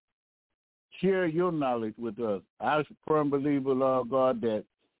us. Share your knowledge with us. I'm a firm believer, Lord God, that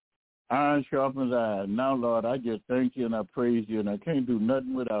iron sharpens iron. Now, Lord, I just thank you and I praise you, and I can't do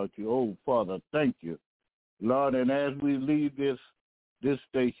nothing without you. Oh, Father, thank you. Lord, and as we leave this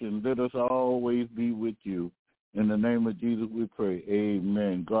station, let us always be with you. In the name of Jesus we pray.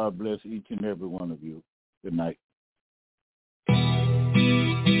 Amen. God bless each and every one of you. Good night.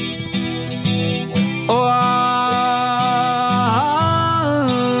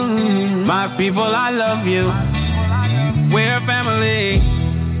 My people, I love you. We're family.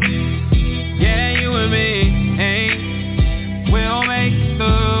 Yeah, you and me. Hey, we'll make it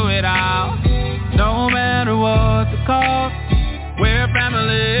through it all. No matter what the cost. We're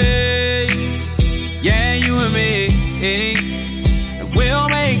family. Yeah, you and me. Hey, we'll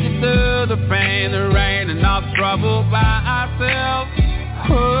make it through the pain, the rain, and all the trouble by ourselves.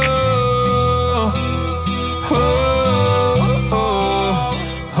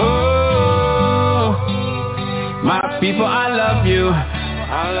 My people, I love you.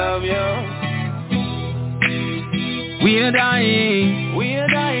 I love you. We are dying. We are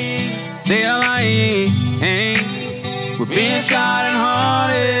dying. They are lying. Hey. We're being shot and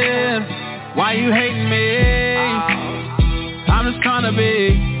haunted. Why you hating me? I'm just trying to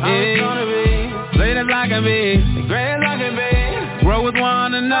be. Great as I can be. Great as I can be. Grow with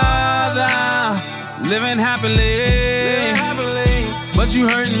one another. Living happily. But you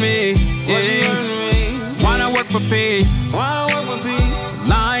hurting me. Why not work for peace?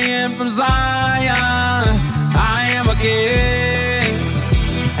 Lion from Zion, I am a king,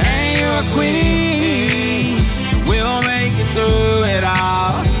 and you're a queen. We'll make it through it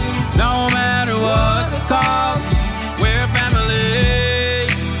all, no matter what the cost. We're family,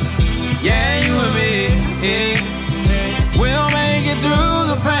 yeah, you and me. We'll make it through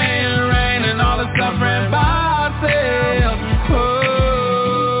the pain and rain and all the suffering by ourselves.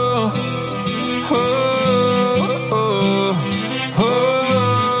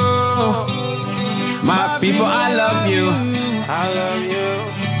 People, I love you. I love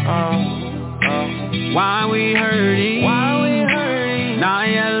you. Why we hurting? Now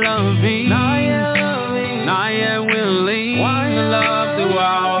you're loving. Now you're willing to love through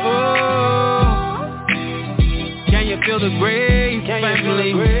all. Can you feel the grace,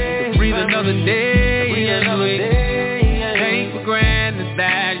 family? Breathe another day. Take for granted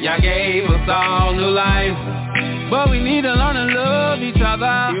that y'all gave us all.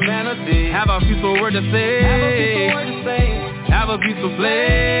 peaceful word to say. Have a peaceful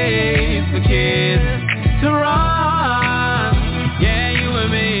place for kids to run. Yeah, you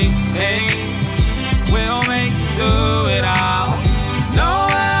and me, hey, we'll make it through it all. No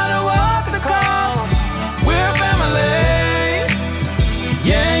matter what the cost, we're family.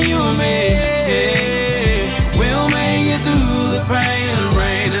 Yeah, you and me, hey, we'll make it through the pain and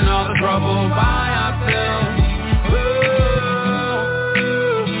rain and all the trouble by ourselves.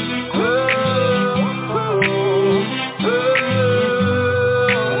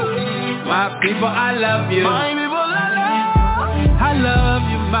 People, I love you. My people, I love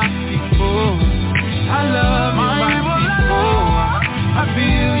you, my people. I love you, my people. I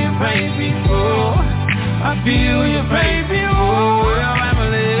feel your pain, people. I feel your pain, people. We're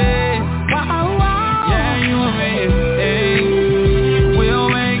family. Yeah, you and me. Hey.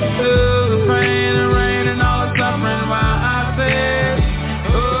 We'll make it through the pain and rain and all the suffering while I say.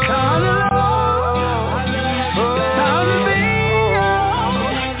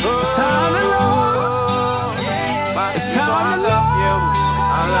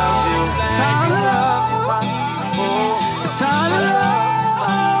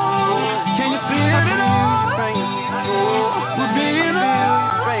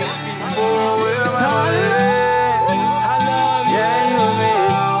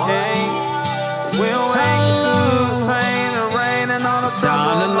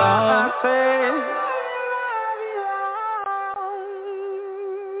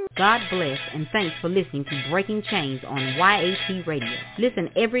 God bless and thanks for listening to Breaking Chains on YAT Radio. Listen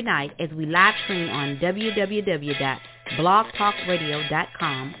every night as we live stream on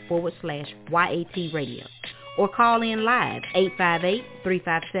www.blogtalkradio.com/YAT Radio or call in live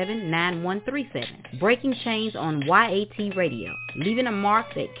 858-357-9137. Breaking Chains on YAT Radio, leaving a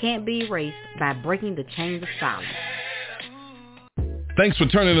mark that can't be erased by breaking the chains of silence. Thanks for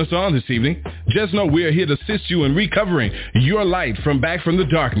turning us on this evening. Just know we are here to assist you in recovering your light from back from the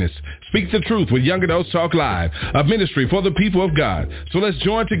darkness. Speak the truth with Young Adults Talk Live, a ministry for the people of God. So let's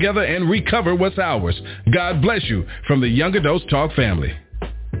join together and recover what's ours. God bless you from the Young Adults Talk family.